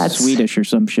because he's Swedish or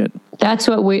some shit? That's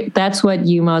what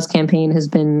UMA's campaign has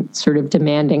been sort of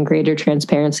demanding, greater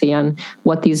transparency on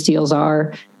what these deals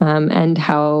are and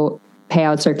how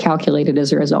payouts are calculated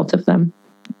as a result of them.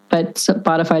 But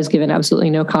Spotify has given absolutely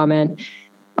no comment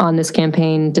on this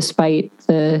campaign, despite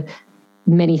the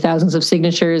many thousands of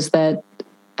signatures that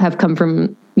have come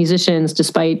from musicians,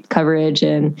 despite coverage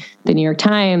in the New York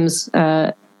Times,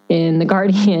 in The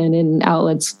Guardian, and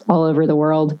outlets all over the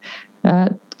world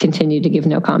continue to give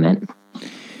no comment.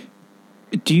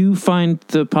 Do you find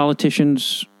the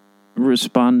politicians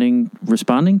responding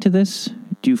to this?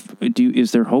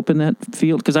 Is there hope in that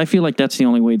field? Because I feel like that's the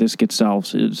only way this gets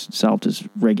solved is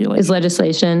regulation. Is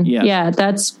legislation. Yeah,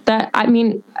 that's that. I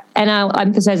mean, and I'll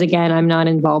emphasize again, I'm not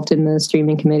involved in the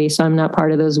streaming committee, so I'm not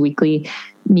part of those weekly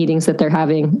meetings that they're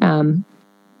having.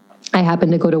 I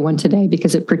happened to go to one today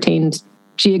because it pertained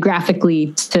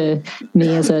geographically to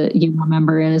me as a UMA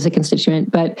member and as a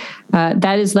constituent. But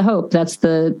that is the hope. That's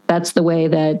the way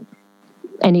that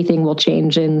anything will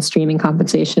change in streaming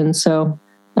compensation. So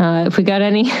if we got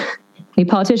any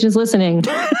politicians listening,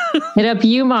 hit up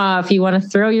UMA if you want to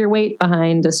throw your weight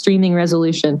behind a streaming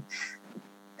resolution.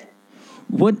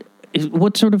 What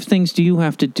sort of things do you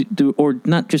have to do, or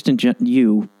not just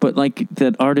but like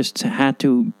that artists had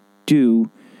to do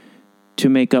to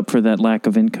make up for that lack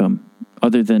of income,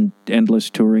 other than endless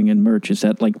touring and merch? Is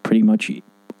that like pretty much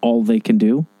all they can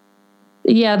do?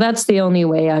 Yeah, that's the only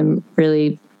way I'm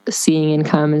really seeing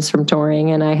income is from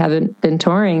touring, and I haven't been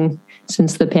touring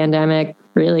since the pandemic.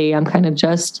 Really, I'm kind of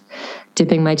just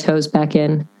dipping my toes back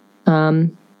in.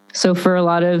 So for a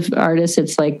lot of artists,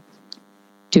 it's like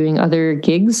doing other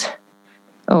gigs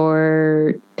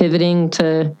or pivoting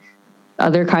to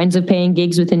other kinds of paying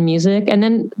gigs within music. And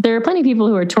then there are plenty of people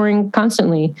who are touring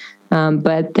constantly,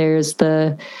 but there's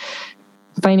the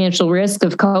financial risk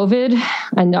of COVID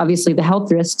and obviously the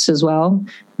health risks as well.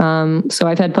 So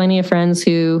I've had plenty of friends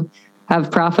who have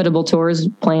profitable tours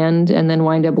planned and then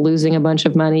wind up losing a bunch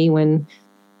of money when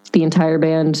the entire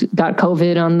band got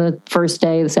COVID on the first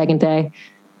day, the second day.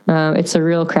 It's a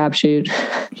real crapshoot.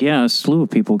 Yeah, a slew of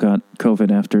people got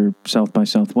COVID after South by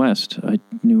Southwest. I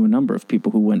knew a number of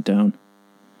people who went down.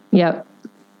 Yep.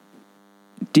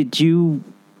 Did you,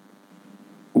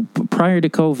 prior to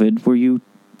COVID, were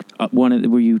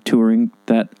you touring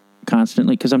that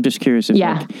constantly? Because I'm just curious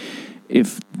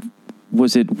if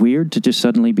was it weird to just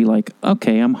suddenly be like,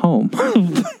 okay, I'm home?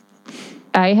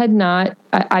 I had not.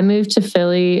 I moved to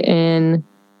Philly in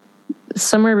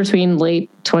somewhere between late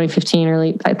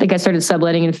 2015 I think I started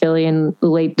subletting in Philly in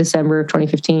late December of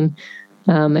 2015,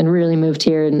 and really moved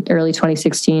here in early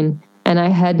 2016. And I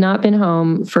had not been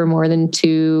home for more than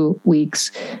 2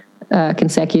 weeks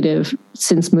consecutive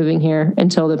since moving here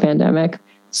until the pandemic.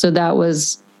 So that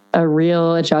was a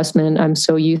real adjustment. I'm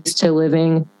so used to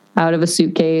living out of a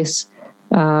suitcase,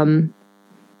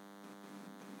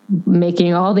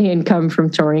 making all the income from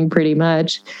touring pretty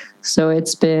much. So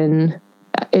it's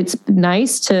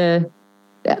nice to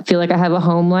feel like I have a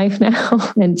home life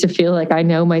now and to feel like I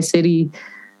know my city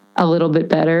a little bit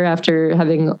better after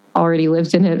having already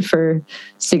lived in it for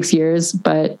 6 years.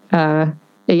 But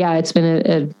it's been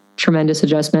a tremendous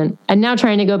adjustment. And now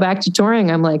trying to go back to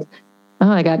touring, I'm like, oh,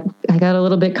 I got a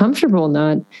little bit comfortable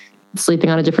not sleeping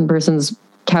on a different person's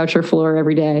couch or floor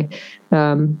every day.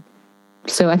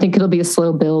 So I think it'll be a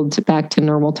slow build back to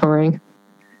normal touring.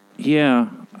 Yeah.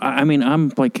 I mean,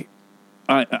 I'm like,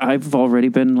 I've already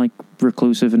been like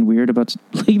reclusive and weird about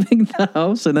leaving the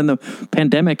house. And then the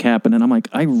pandemic happened and I'm like,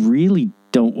 I really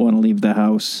don't want to leave the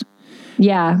house.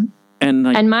 Yeah.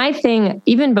 And my thing,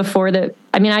 even before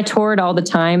I toured all the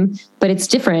time, but it's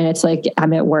different. It's like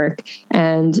I'm at work,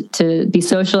 and to be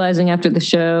socializing after the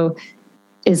show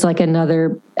is like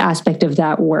another aspect of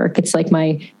that work. It's like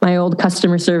my old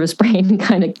customer service brain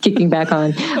kind of kicking back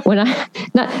on when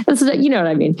you know what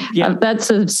I mean? Yeah.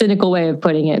 That's a cynical way of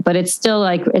putting it, but it's still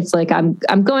like, it's like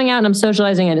I'm going out and I'm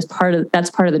socializing, and that's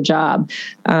part of the job.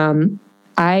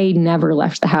 I never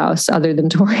left the house other than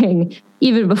touring,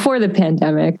 even before the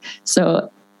pandemic. So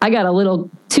I got a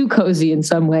little too cozy in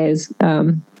some ways,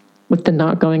 with the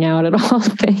not going out at all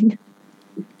thing.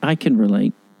 I can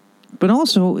relate. But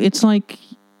also, it's like,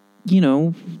 you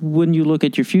know, when you look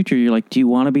at your future, you're like, do you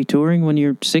want to be touring when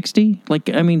you're 60? Like,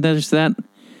 I mean,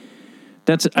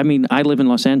 I live in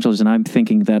Los Angeles and I'm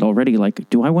thinking that already. Like,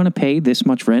 do I want to pay this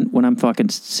much rent when I'm fucking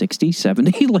 60,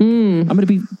 70? Like, I'm going to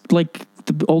be like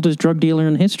the oldest drug dealer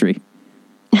in history.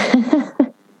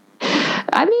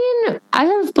 I mean, I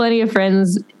have plenty of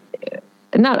friends.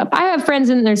 I have friends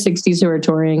in their 60s who are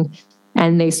touring,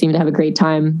 and they seem to have a great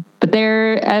time, but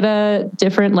they're at a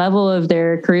different level of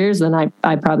their careers than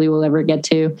I probably will ever get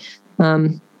to,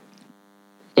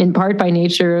 in part by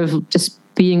nature of just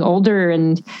being older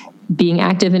and being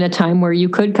active in a time where you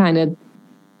could kind of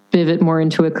pivot more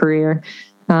into a career.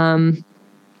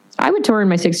 I would tour in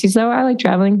my 60s though. I like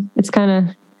traveling. It's kind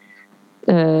of,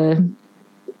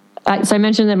 so I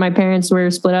mentioned that my parents were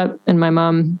split up and my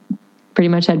mom pretty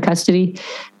much had custody.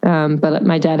 But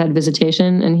my dad had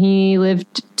visitation, and he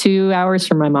lived 2 hours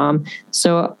from my mom.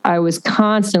 So I was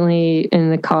constantly in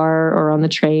the car or on the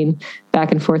train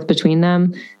back and forth between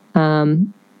them.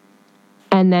 And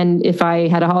then if I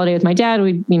had a holiday with my dad,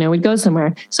 we'd go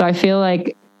somewhere. So I feel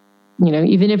like,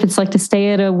 even if it's like to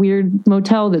stay at a weird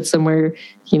motel that's somewhere,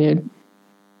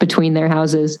 between their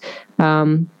houses.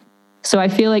 So I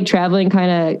feel like traveling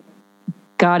kind of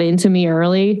got into me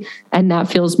early, and that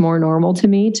feels more normal to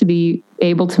me to be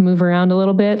able to move around a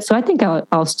little bit. So I think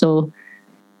I'll still,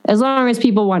 as long as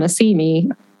people want to see me,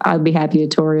 I'll be happy to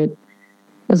tour it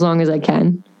as long as I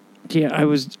can. Yeah, I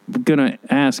was going to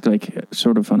ask, like,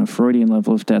 sort of on a Freudian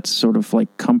level, if that's sort of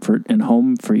like comfort and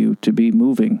home for you to be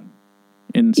moving.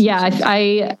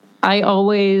 I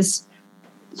always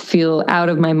feel out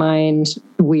of my mind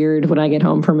weird when I get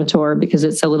home from a tour, because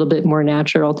it's a little bit more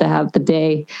natural to have the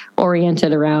day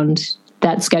oriented around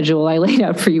that schedule I laid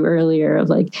out for you earlier of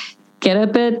like, get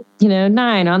up at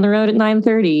 9, on the road at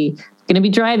 9:30, going to be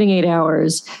driving 8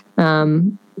 hours.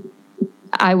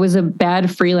 I was a bad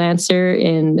freelancer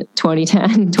in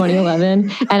 2010,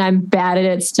 2011, and I'm bad at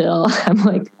it still.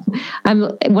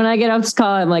 When I get off this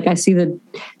call, I'm like, I see the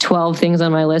 12 things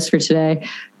on my list for today.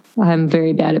 I'm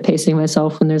very bad at pacing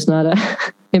myself when there's not a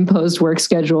imposed work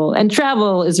schedule, and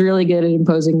travel is really good at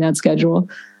imposing that schedule.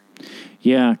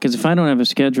 Yeah. Cause if I don't have a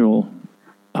schedule,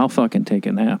 I'll fucking take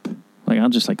a nap. Like, I'll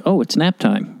just like, oh, it's nap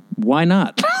time. Why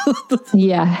not?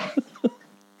 Yeah.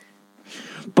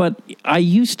 But I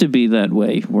used to be that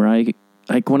way where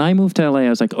like when I moved to LA, I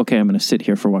was like, okay, I'm going to sit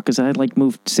here for a while because I like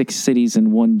moved 6 cities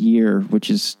in 1 year, which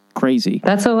is crazy.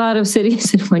 That's a lot of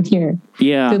cities in 1 year.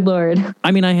 Yeah. Good Lord.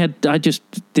 I mean, I just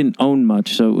didn't own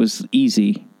much, so it was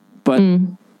easy. But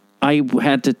I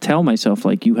had to tell myself,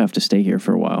 like, you have to stay here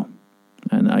for a while.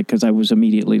 And because I was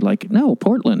immediately like, no,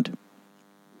 Portland.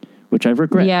 Which I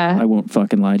regret. Yeah. I won't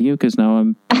fucking lie to you because now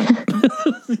I'm...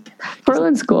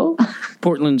 Portland's cool.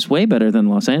 Portland's way better than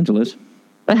Los Angeles.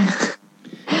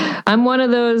 I'm one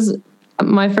of those...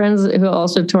 My friends who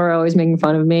also tour are always making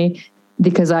fun of me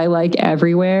because I like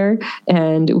everywhere,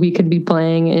 and we could be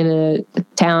playing in a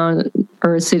town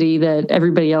or a city that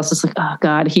everybody else is like, oh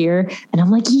God, here. And I'm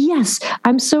like, yes,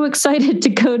 I'm so excited to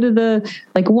go to the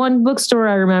like one bookstore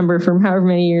I remember from however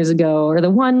many years ago, or the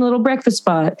one little breakfast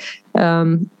spot.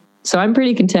 So I'm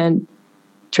pretty content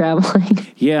traveling.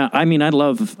 Yeah, I mean, I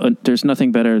love, there's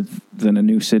nothing better than a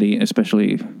new city,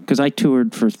 especially because I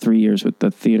toured for 3 years with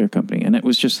the theater company, and it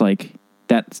was just like,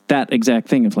 that exact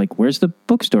thing of like, where's the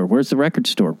bookstore? Where's the record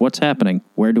store? What's happening?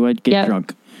 Where do I get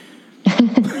drunk?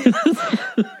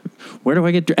 Where do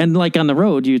I get and like on the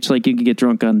road, it's like you can get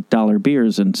drunk on dollar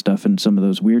beers and stuff in some of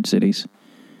those weird cities.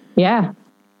 Yeah.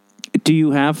 Do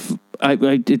you have?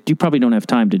 You probably don't have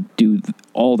time to do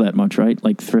all that much, right?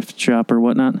 Like thrift shop or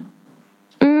whatnot.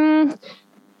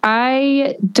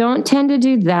 I don't tend to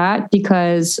do that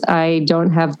because I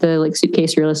don't have the like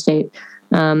suitcase real estate.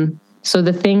 So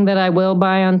the thing that I will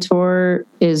buy on tour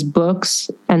is books,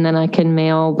 and then I can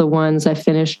mail the ones I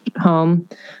finished home.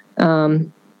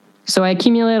 So I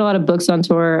accumulate a lot of books on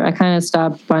tour. I kind of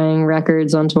stopped buying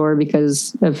records on tour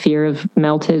because of fear of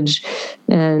meltage,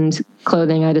 and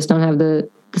clothing. I just don't have the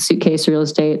suitcase real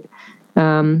estate.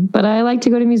 But I like to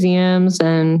go to museums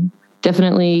and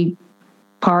definitely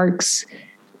parks,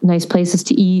 nice places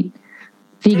to eat,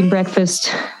 vegan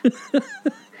breakfast.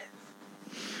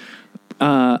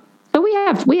 But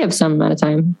we have some amount of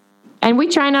time, and we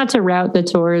try not to route the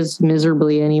tours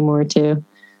miserably anymore too.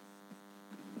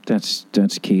 That's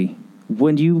key.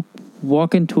 When you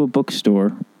walk into a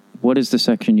bookstore, what is the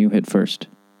section you hit first?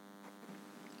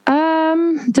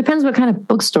 Depends what kind of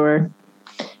bookstore.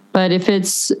 But if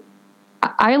it's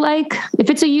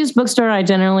a used bookstore, I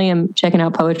generally am checking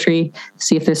out poetry,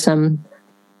 see if there's some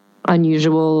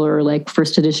unusual or like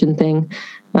first edition thing.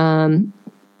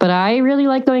 But I really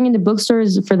like going into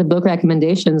bookstores for the book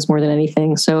recommendations more than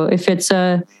anything. So if it's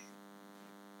a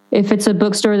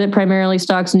bookstore that primarily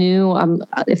stocks new,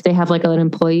 if they have like an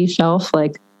employee shelf,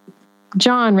 like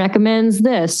John recommends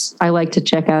this, I like to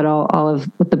check out all of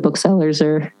what the booksellers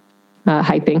are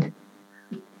hyping.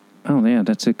 Oh yeah,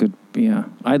 that's a good. Yeah,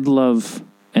 I'd love,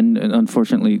 and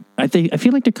unfortunately, I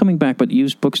feel like they're coming back, but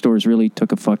used bookstores really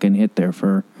took a fucking hit there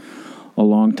for a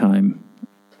long time.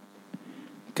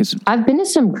 Because I've been to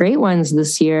some great ones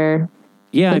this year.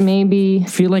 Yeah, maybe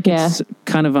feel like it's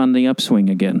kind of on the upswing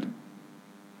again.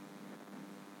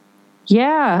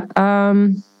 Yeah.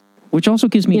 Which also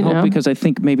gives me hope because I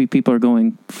think maybe people are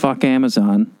going, fuck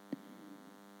Amazon,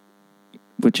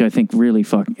 which I think really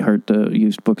hurt the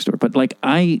used bookstore. But like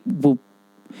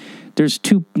there's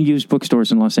 2 used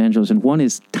bookstores in Los Angeles, and one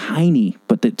is tiny,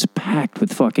 but it's packed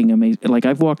with fucking amazing. Like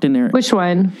I've walked in there. Which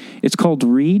one? It's called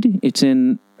Reed. It's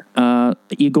in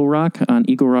Eagle Rock on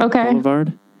Eagle Rock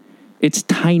Boulevard. It's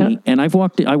tiny, and I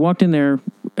walked in there,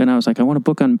 and I was like, I want a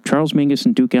book on Charles Mingus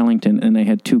and Duke Ellington, and they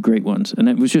had 2 great ones, and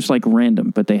it was just like random,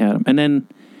 but they had them. And then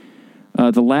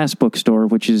the last bookstore,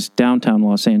 which is downtown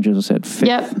Los Angeles at Fifth.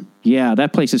 Yep. Yeah,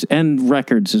 that place is, and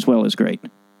records as well is great.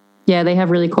 Yeah, they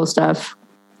have really cool stuff.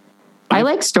 I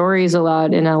like Stories a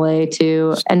lot in LA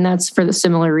too, and that's for the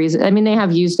similar reason. I mean, they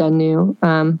have used on new,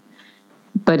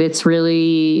 but it's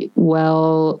really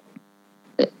well.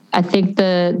 I think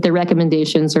the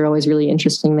recommendations are always really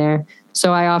interesting there.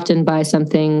 So I often buy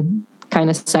something kind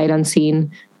of sight unseen,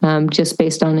 just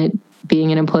based on it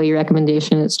being an employee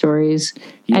recommendation at Stories.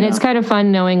 Yeah. And it's kind of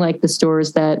fun knowing like the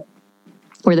stores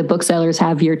where the booksellers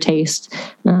have your taste.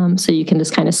 So you can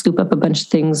just kind of scoop up a bunch of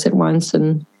things at once,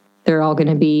 and they're all going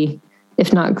to be,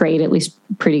 if not great, at least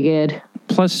pretty good.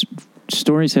 Plus,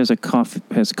 Stories has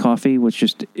coffee, which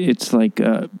just, it's like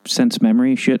sense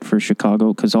memory shit for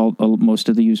Chicago, because most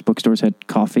of the used bookstores had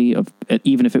coffee,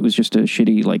 even if it was just a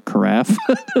shitty like carafe.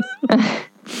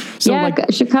 So, yeah,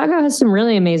 Chicago has some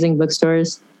really amazing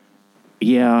bookstores.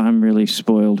 Yeah, I'm really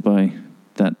spoiled by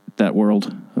that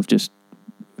world of just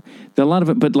a lot of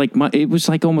it. But like it was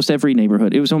like almost every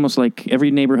neighborhood. It was almost like every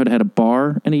neighborhood had a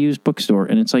bar and a used bookstore,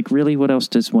 and it's like, really, what else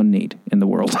does one need in the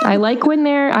world? I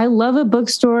love a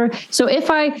bookstore. So if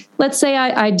let's say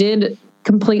I did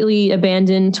completely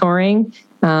abandon touring,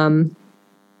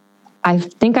 I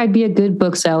think I'd be a good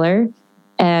bookseller.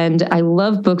 And I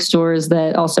love bookstores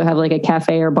that also have like a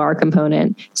cafe or bar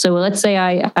component. So let's say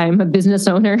I'm a business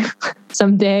owner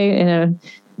someday in a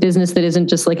business that isn't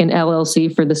just like an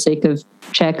LLC for the sake of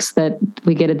checks that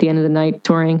we get at the end of the night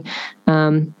touring.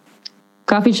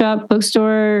 Coffee shop,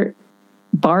 bookstore,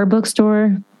 bar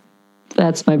bookstore.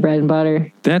 That's my bread and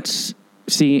butter.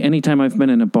 See, anytime I've been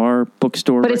in a bar,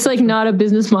 bookstore. But it's like not a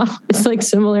business model. It's like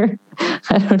similar.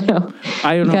 I don't know.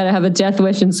 You gotta have a death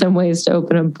wish in some ways to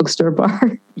open a bookstore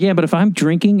bar. Yeah, but if I'm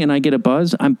drinking and I get a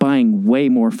buzz, I'm buying way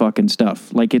more fucking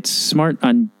stuff. Like, it's smart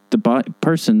on the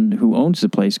person who owns the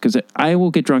place, because I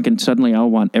will get drunk and suddenly I'll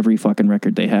want every fucking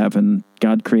record they have, and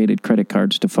God created credit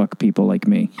cards to fuck people like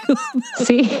me.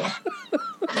 See,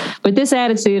 with this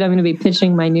attitude, I'm going to be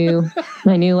pitching my new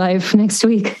life next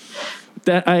week.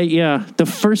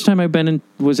 The first time I've been in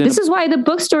was in. This is why the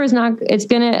bookstore is not. It's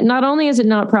gonna. Not only is it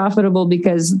not profitable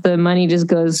because the money just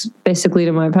goes basically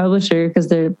to my publisher because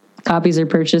their copies are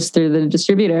purchased through the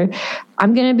distributor.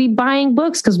 I'm gonna be buying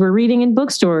books because we're reading in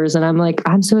bookstores, and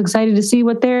I'm so excited to see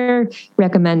what they're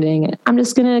recommending. I'm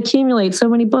just gonna accumulate so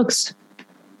many books.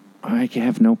 I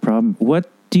have no problem. What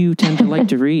do you tend to like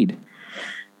to read?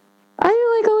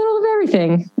 I like a little of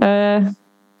everything.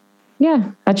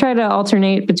 Yeah, I try to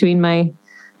alternate between my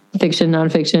fiction,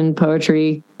 nonfiction,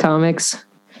 poetry, comics.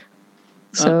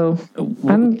 So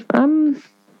I'm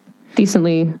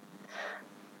decently,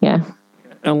 yeah.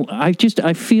 I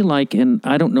feel like, and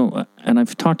I don't know, and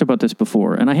I've talked about this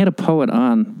before, and I had a poet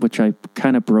on, which I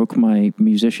kind of broke my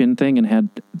musician thing and had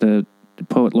the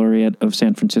poet laureate of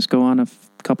San Francisco on a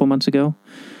couple months ago.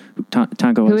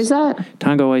 Tango. Who is that?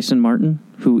 Tango Eisen Martin,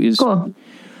 who is cool.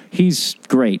 He's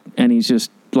great, and he's just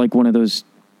like one of those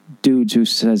dudes who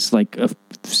says like a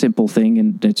simple thing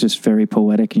and it's just very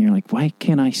poetic, and you're like, why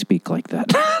can't I speak like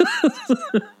that?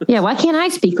 Yeah, why can't I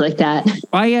speak like that?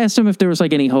 I asked him if there was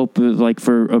like any hope like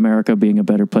for America being a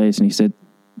better place, and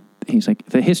he's like,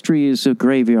 the history is a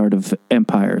graveyard of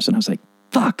empires. And I was like,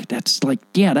 fuck, that's like,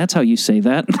 yeah, that's how you say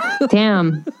that.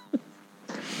 Damn.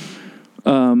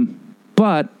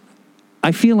 But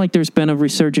I feel like there's been a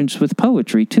resurgence with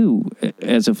poetry too,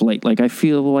 as of late. Like, I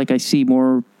feel like I see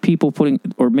more people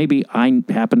or maybe I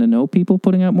happen to know people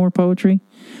putting out more poetry.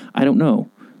 I don't know.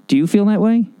 Do you feel that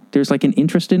way? There's like an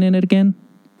interest in it again?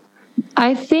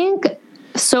 I think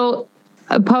so.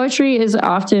 Poetry is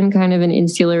often kind of an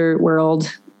insular world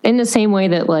in the same way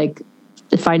that, like,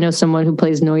 if I know someone who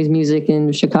plays noise music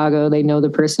in Chicago, they know the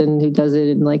person who does it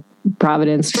in like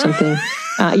Providence or something,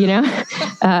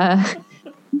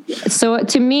 So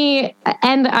to me,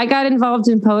 and I got involved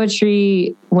in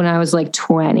poetry when I was like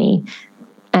 20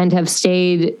 and have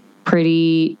stayed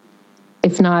pretty,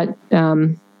 if not,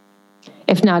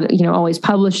 always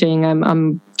publishing,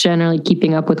 I'm generally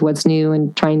keeping up with what's new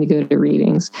and trying to go to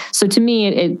readings. So to me,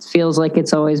 it feels like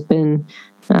it's always been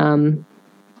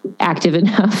active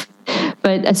enough.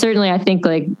 But certainly I think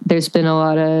like there's been a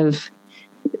lot of,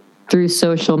 through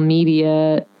social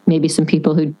media, maybe some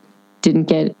people who didn't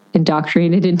get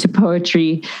indoctrinated into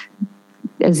poetry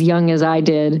as young as I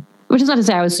did, which is not to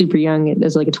say I was super young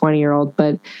as like a 20-year-old,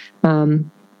 but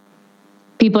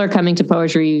people are coming to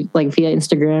poetry like via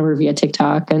Instagram or via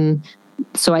TikTok. And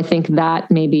so I think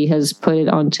that maybe has put it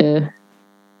onto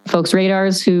folks'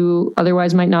 radars who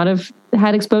otherwise might not have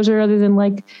had exposure other than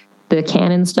like the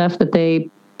canon stuff that they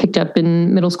picked up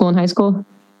in middle school and high school.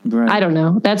 Right. I don't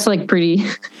know. That's like pretty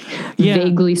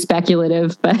vaguely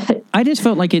speculative, but I just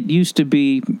felt like it used to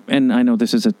be, and I know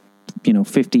this is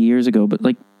 50 years ago, but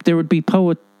like there would be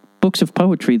books of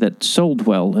poetry that sold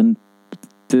well, and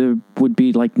there would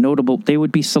be like notable, they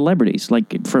would be celebrities,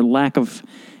 like for lack of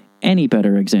any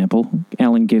better example,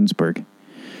 Allen Ginsberg.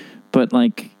 But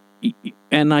like,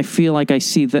 and I feel like I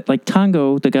see that like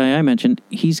Tango, the guy I mentioned,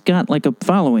 he's got like a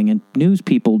following and news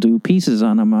people do pieces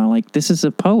on him. I'm like, this is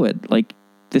a poet. Like,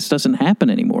 this doesn't happen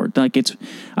anymore. Like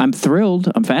I'm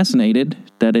thrilled. I'm fascinated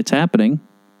that it's happening.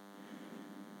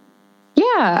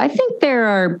 Yeah, I think there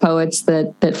are poets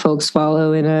that folks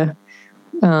follow in a.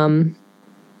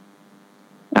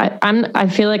 I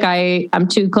feel like I'm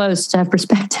too close to have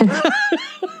perspective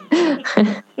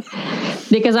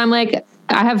because I'm like,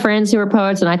 I have friends who are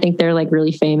poets and I think they're like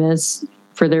really famous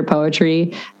for their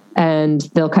poetry, and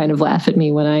they'll kind of laugh at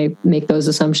me when I make those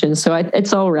assumptions. So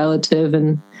it's all relative.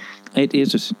 And it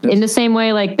is in the same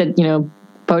way, like that,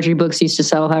 poetry books used to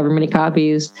sell however many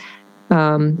copies.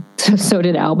 So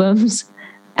did albums.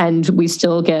 And we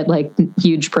still get like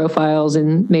huge profiles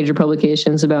in major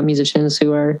publications about musicians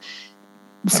who are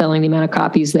selling the amount of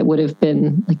copies that would have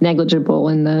been like negligible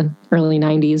in the early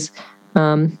 90s.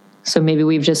 So maybe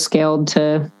we've just scaled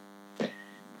to,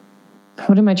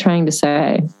 what am I trying to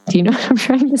say? Do you know what I'm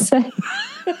trying to say?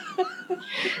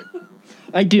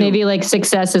 I do. Maybe like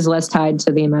success is less tied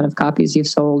to the amount of copies you've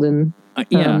sold, and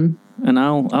and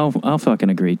I'll fucking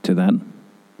agree to that.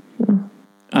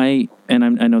 I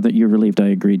know that you're relieved I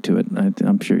agreed to it.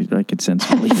 I'm sure I could sense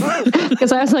relief.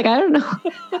 Because I was like, I don't know.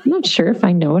 I'm not sure if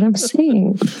I know what I'm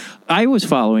saying. I was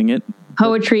following it.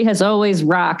 Poetry has always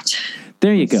rocked.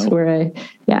 There you go.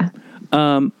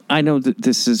 I know that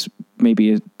this is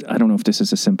maybe I don't know if this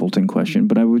is a simpleton question,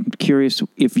 but I would be curious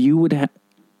if you would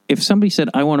if somebody said,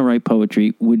 I want to write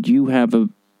poetry, would you have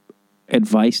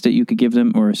advice that you could give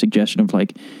them or a suggestion of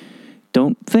like,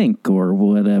 don't think or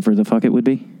whatever the fuck it would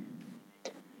be?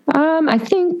 I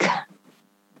think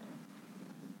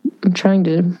I'm trying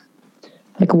to,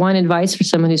 like, one advice for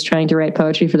someone who's trying to write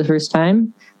poetry for the first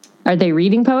time. Are they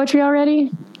reading poetry already?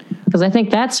 Because I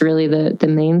think that's really the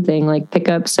main thing. Like,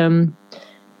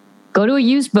 go to a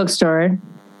used bookstore.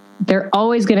 They're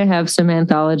always going to have some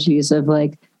anthologies of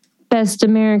like best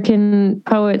American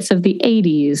poets of the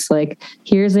 80s. Like,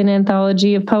 here's an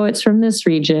anthology of poets from this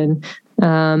region.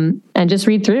 And just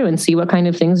read through and see what kind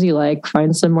of things you like.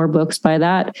 Find some more books by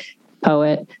that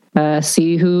poet.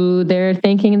 See who they're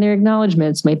thanking in their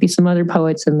acknowledgments. Might be some other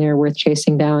poets in there worth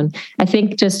chasing down. I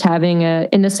think just having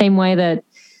in the same way that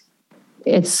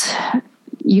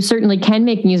you certainly can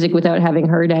make music without having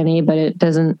heard any, but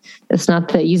it's not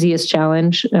the easiest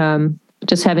challenge.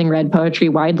 Just having read poetry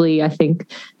widely, I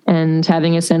think, and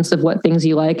having a sense of what things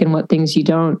you like and what things you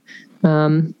don't,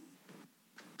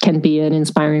 can be an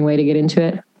inspiring way to get into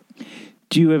it.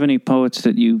 Do you have any poets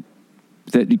that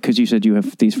because you said you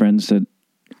have these friends that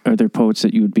are there poets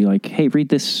that you would be like, hey, read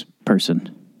this person?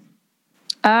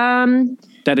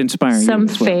 That inspire you? Some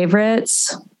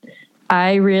favorites.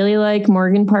 I really like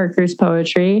Morgan Parker's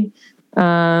poetry.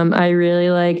 I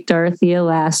really like Dorothea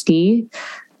Lasky.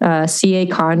 C.A.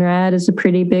 Conrad is a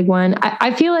pretty big one.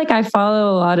 I feel like I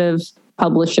follow a lot of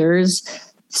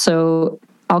publishers, so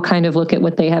I'll kind of look at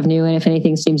what they have new, and if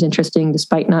anything seems interesting,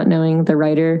 despite not knowing the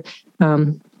writer,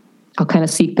 I'll kind of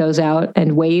seek those out.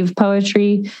 And Wave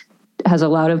Poetry has a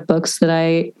lot of books that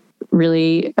I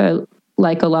really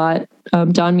like a lot.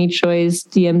 Don Mead Choi's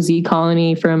DMZ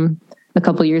Colony from a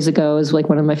couple years ago is like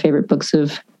one of my favorite books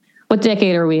of, what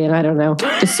decade are we in? I don't know.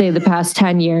 Just say the past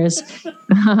 10 years.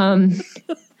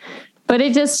 But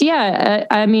it just,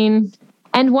 I mean,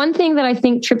 and one thing that I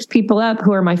think trips people up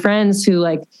who are my friends who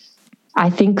like, I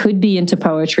think could be into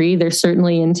poetry. They're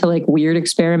certainly into like weird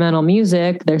experimental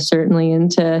music. They're certainly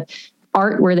into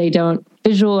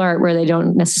visual art where they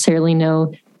don't necessarily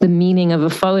know the meaning of a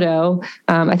photo.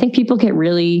 I think people get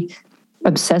really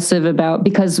obsessive about,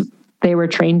 because they were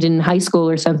trained in high school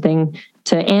or something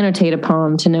to annotate a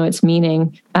poem to know its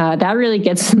meaning. That really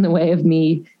gets in the way of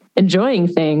me enjoying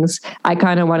things. I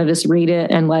kind of want to just read it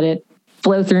and let it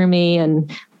flow through me, and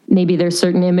maybe there's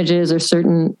certain images or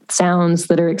certain sounds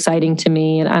that are exciting to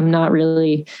me, and I'm not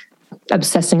really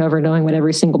obsessing over knowing what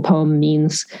every single poem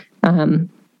means.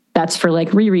 That's for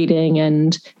like rereading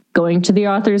and going to the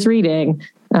author's reading.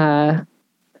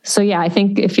 So yeah, I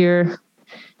think if you're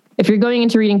going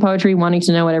into reading poetry wanting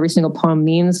to know what every single poem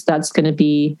means, that's going to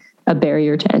be a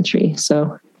barrier to entry.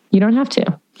 So you don't have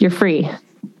to. You're free.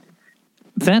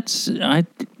 That's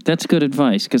good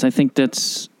advice, because I think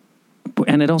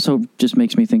and it also just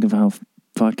makes me think of how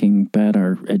fucking bad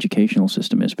our educational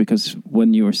system is, because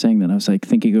when you were saying that, I was like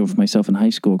thinking of myself in high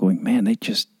school going, man, they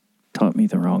just taught me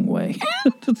the wrong way.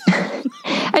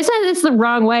 I said it's the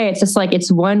wrong way. It's just like,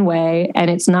 it's one way, and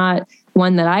it's not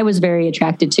one that I was very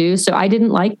attracted to. So I didn't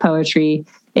like poetry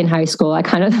in high school. I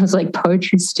kind of was like,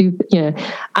 poetry's stupid. You know,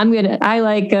 I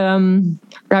like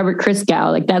Robert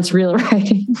Christgau. Like, that's real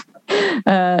writing.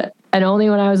 And only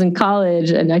when I was in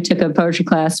college and I took a poetry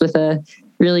class with a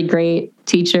really great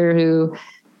teacher who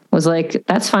was like,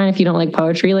 that's fine if you don't like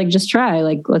poetry, like just try,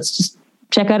 like, let's just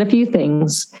check out a few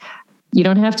things. You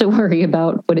don't have to worry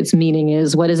about what its meaning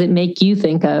is. What does it make you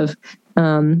think of?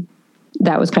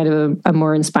 That was kind of a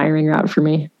more inspiring route for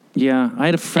me. Yeah. I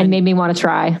had a friend. And made me want to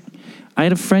try. I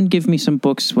had a friend give me some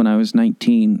books when I was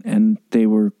 19, and they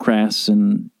were crass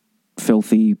and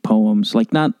filthy poems.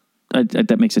 Like, not,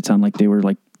 that makes it sound like they were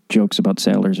like jokes about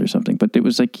sailors or something, but it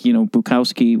was like, you know,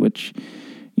 Bukowski, which,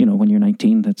 you know, when you're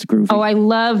 19, that's groovy. Oh, I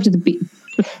loved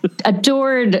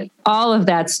adored all of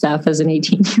that stuff as an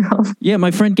 18-year-old. Yeah,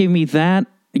 my friend gave me that.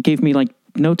 It gave me like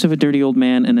Notes of a Dirty Old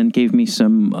Man, and then gave me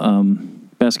some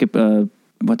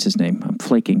what's his name? I'm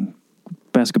flaking.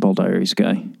 Basketball Diaries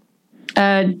guy.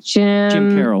 Jim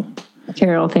Carroll.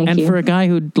 Carroll, thank you. And for a guy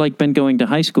who'd like been going to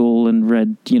high school and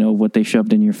read, you know, what they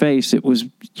shoved in your face, it was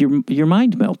your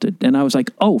mind melted. And I was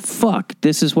like, oh, fuck,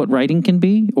 this is what writing can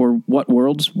be, or what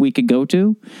worlds we could go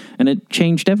to. And it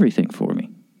changed everything for me.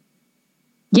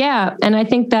 Yeah. And I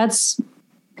think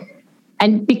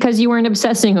and because you weren't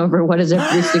obsessing over what does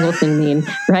every single thing mean,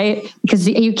 right? Because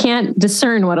you can't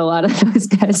discern what a lot of those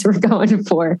guys were going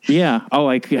for. Yeah. Oh,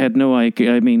 I had no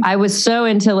idea. I mean, I was so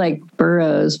into like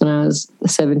Burroughs when I was a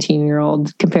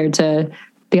 17-year-old compared to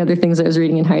the other things I was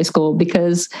reading in high school,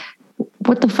 because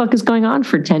what the fuck is going on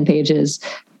for 10 pages?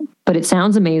 But it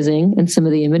sounds amazing. And some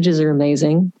of the images are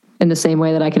amazing in the same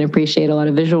way that I can appreciate a lot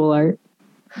of visual art.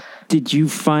 Did you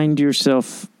find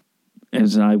yourself,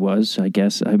 as I was, I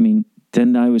guess, I mean,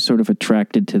 then I was sort of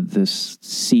attracted to this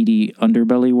seedy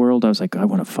underbelly world. I was like, I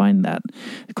want to find that.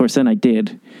 Of course, then I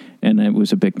did, and it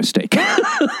was a big mistake.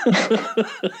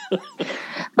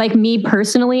 Like me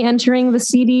personally entering the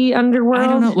seedy underworld? I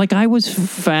don't know. Like, I was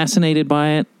fascinated by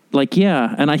it. Like,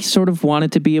 yeah, and I sort of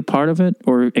wanted to be a part of it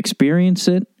or experience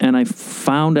it, and I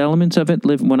found elements of it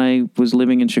when I was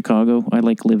living in Chicago. I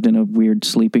like lived in a weird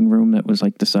sleeping room that was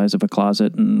like the size of a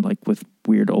closet and like with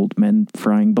weird old men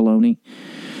frying bologna.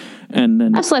 And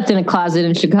then I've slept in a closet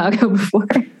in Chicago before.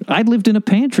 I lived in a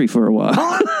pantry for a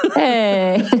while.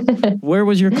 Hey. Where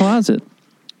was your closet?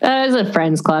 It was a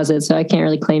friend's closet, so I can't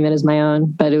really claim it as my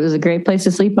own, but it was a great place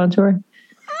to sleep on tour.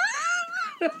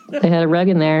 They had a rug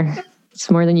in there. It's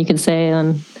more than you can say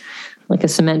on like a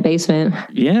cement basement.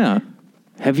 Yeah.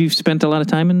 Have you spent a lot of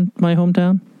time in my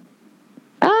hometown?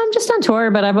 Just on tour,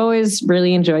 but I've always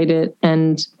really enjoyed it.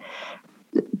 And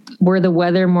were the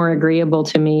weather more agreeable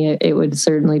to me, it would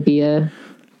certainly be a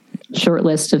short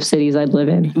list of cities I'd live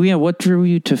in. Yeah. What drew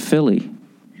you to Philly?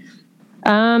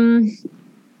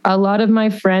 A lot of my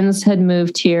friends had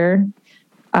moved here.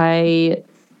 I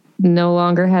no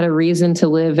longer had a reason to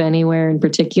live anywhere in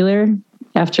particular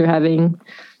after I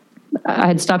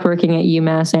had stopped working at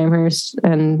UMass Amherst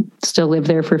and still lived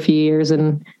there for a few years,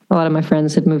 and a lot of my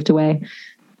friends had moved away.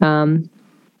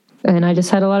 And I just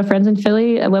had a lot of friends in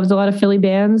Philly. I loved a lot of Philly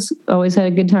bands, always had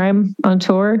a good time on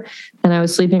tour. And I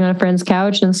was sleeping on a friend's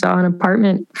couch and saw an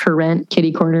apartment for rent,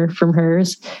 kitty corner from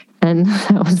hers. And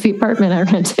that was the apartment I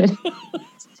rented.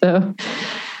 So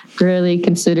really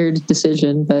considered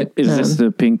decision, but is this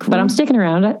the pink room? But I'm sticking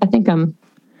around. I think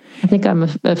I'm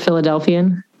a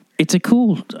Philadelphian. It's a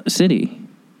cool city.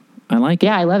 I like it.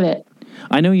 Yeah, I love it.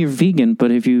 I know you're vegan,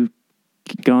 but have you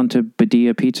gone to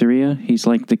Badia Pizzeria? He's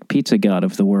like the pizza god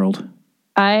of the world.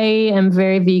 I am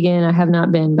very vegan. I have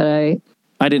not been, but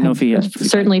I didn't know if he had.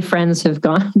 Certainly friends have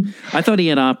gone. I thought he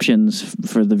had options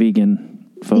for the vegan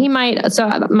folks. He might. So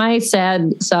my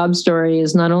sad sob story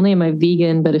is not only am I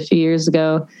vegan, but a few years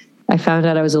ago, I found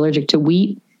out I was allergic to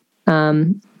wheat.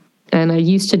 And I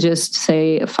used to just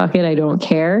say, fuck it, I don't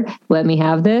care. Let me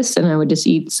have this. And I would just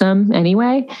eat some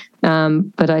anyway.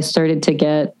 But I started to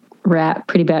get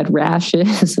pretty bad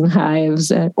rashes and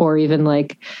hives, or even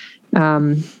like, not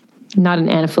an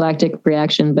anaphylactic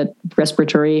reaction, but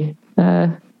respiratory.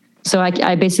 So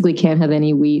I basically can't have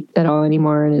any wheat at all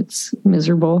anymore, and it's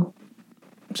miserable.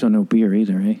 So no beer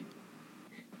either, eh?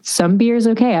 Some beer is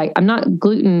okay. I'm not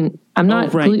gluten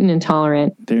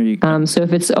intolerant. There you go. So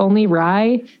if it's only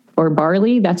rye or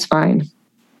barley, that's fine.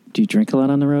 Do you drink a lot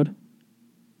on the road?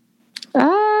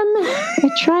 I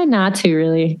try not to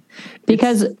really,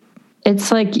 because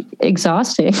it's like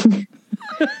exhausting.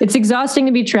 It's exhausting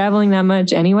to be traveling that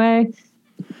much anyway.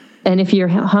 And if you're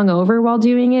hungover while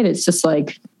doing it, it's just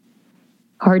like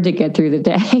hard to get through the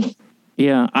day.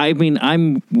 Yeah. I mean,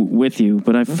 I'm with you,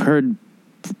 but I've heard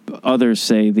others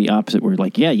say the opposite. Where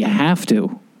like, yeah, you have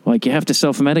to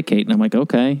self-medicate. And I'm like,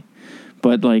 okay.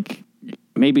 But like,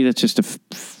 maybe that's just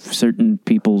certain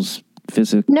people's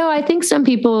physics. No, I think some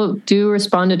people do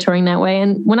respond to touring that way.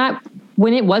 And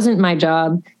when it wasn't my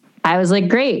job, I was like,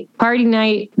 great, party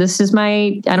night. I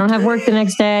don't have work the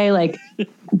next day. Like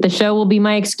the show will be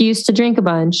my excuse to drink a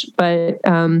bunch. But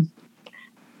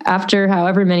after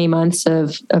however many months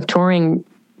of touring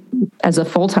as a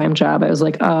full-time job, I was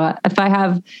like, if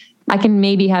I can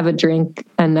maybe have a drink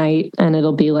a night, and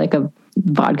it'll be like a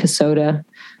vodka soda.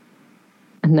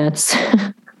 And that's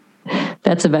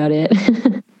about it.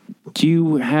 Do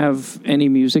you have any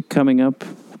music coming up?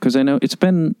 Because I know it's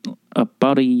been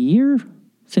about a year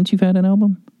since you've had an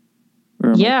album.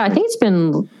 Yeah, I think it's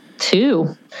been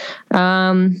 2.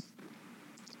 I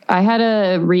had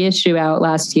a reissue out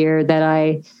last year that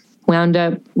I wound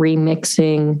up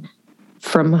remixing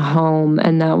from home,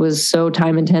 and that was so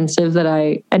time intensive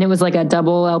and it was like a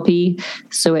double LP,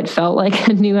 so it felt like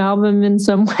a new album in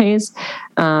some ways.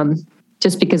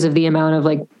 Just because of the amount of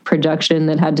like production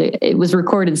it was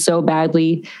recorded so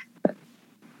badly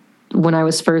when I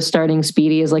was first starting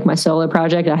Speedy as like my solo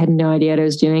project. I had no idea what I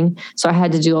was doing. So I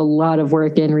had to do a lot of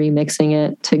work in remixing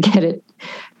it to get it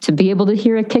to be able to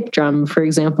hear a kick drum, for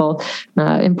example,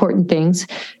 important things.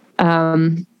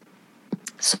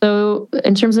 So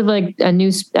in terms of like a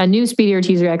new Speedy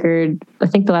Ortiz record, I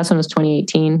think the last one was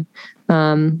 2018.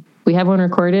 We have one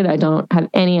recorded. I don't have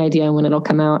any idea when it'll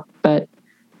come out, but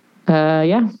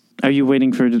yeah. Are you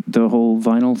waiting for the whole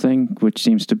vinyl thing, which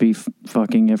seems to be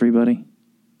fucking everybody?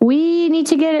 We need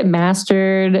to get it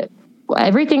mastered.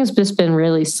 Everything's just been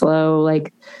really slow.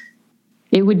 Like,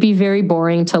 it would be very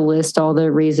boring to list all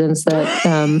the reasons that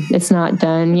it's not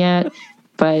done yet,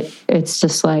 but it's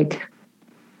just like,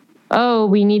 oh,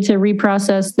 we need to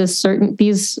reprocess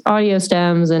these audio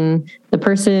stems, and the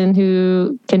person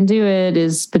who can do it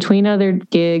is between other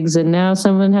gigs, and now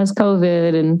someone has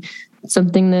COVID, and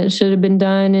something that should have been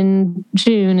done in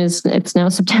June it's now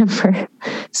September.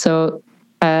 So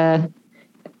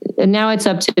and now it's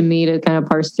up to me to kind of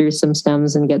parse through some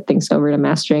stems and get things over to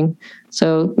mastering.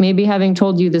 So maybe having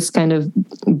told you this kind of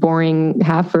boring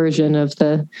half version of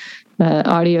the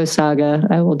audio saga,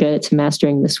 I will get it to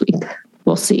mastering this week.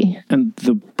 We'll see. And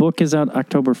the book is out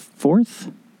October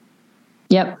 4th?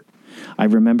 Yep. I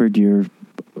remembered your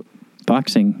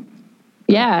boxing.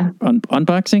 Yeah.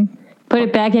 Unboxing? Put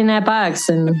it back in that box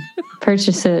and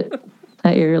purchase it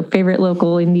at your favorite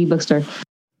local indie bookstore.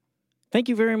 Thank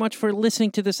you very much for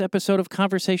listening to this episode of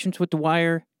Conversations with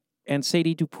Dwyer and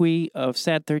Sadie Dupuis of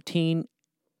Sad 13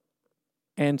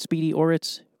 and Speedy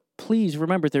Oritz. Please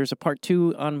remember there's a part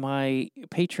 2 on my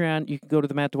Patreon. You can go to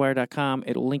themattdwyer.com.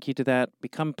 It'll link you to that.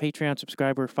 Become a Patreon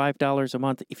subscriber, $5 a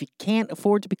month. If you can't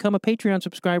afford to become a Patreon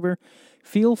subscriber,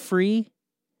 feel free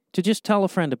to just tell a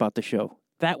friend about the show.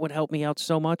 That would help me out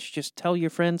so much. Just tell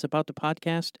your friends about the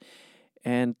podcast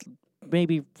and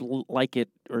maybe like it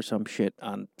or some shit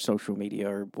on social media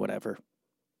or whatever.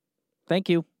 Thank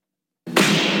you.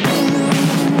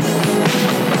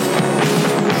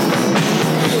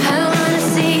 I wanna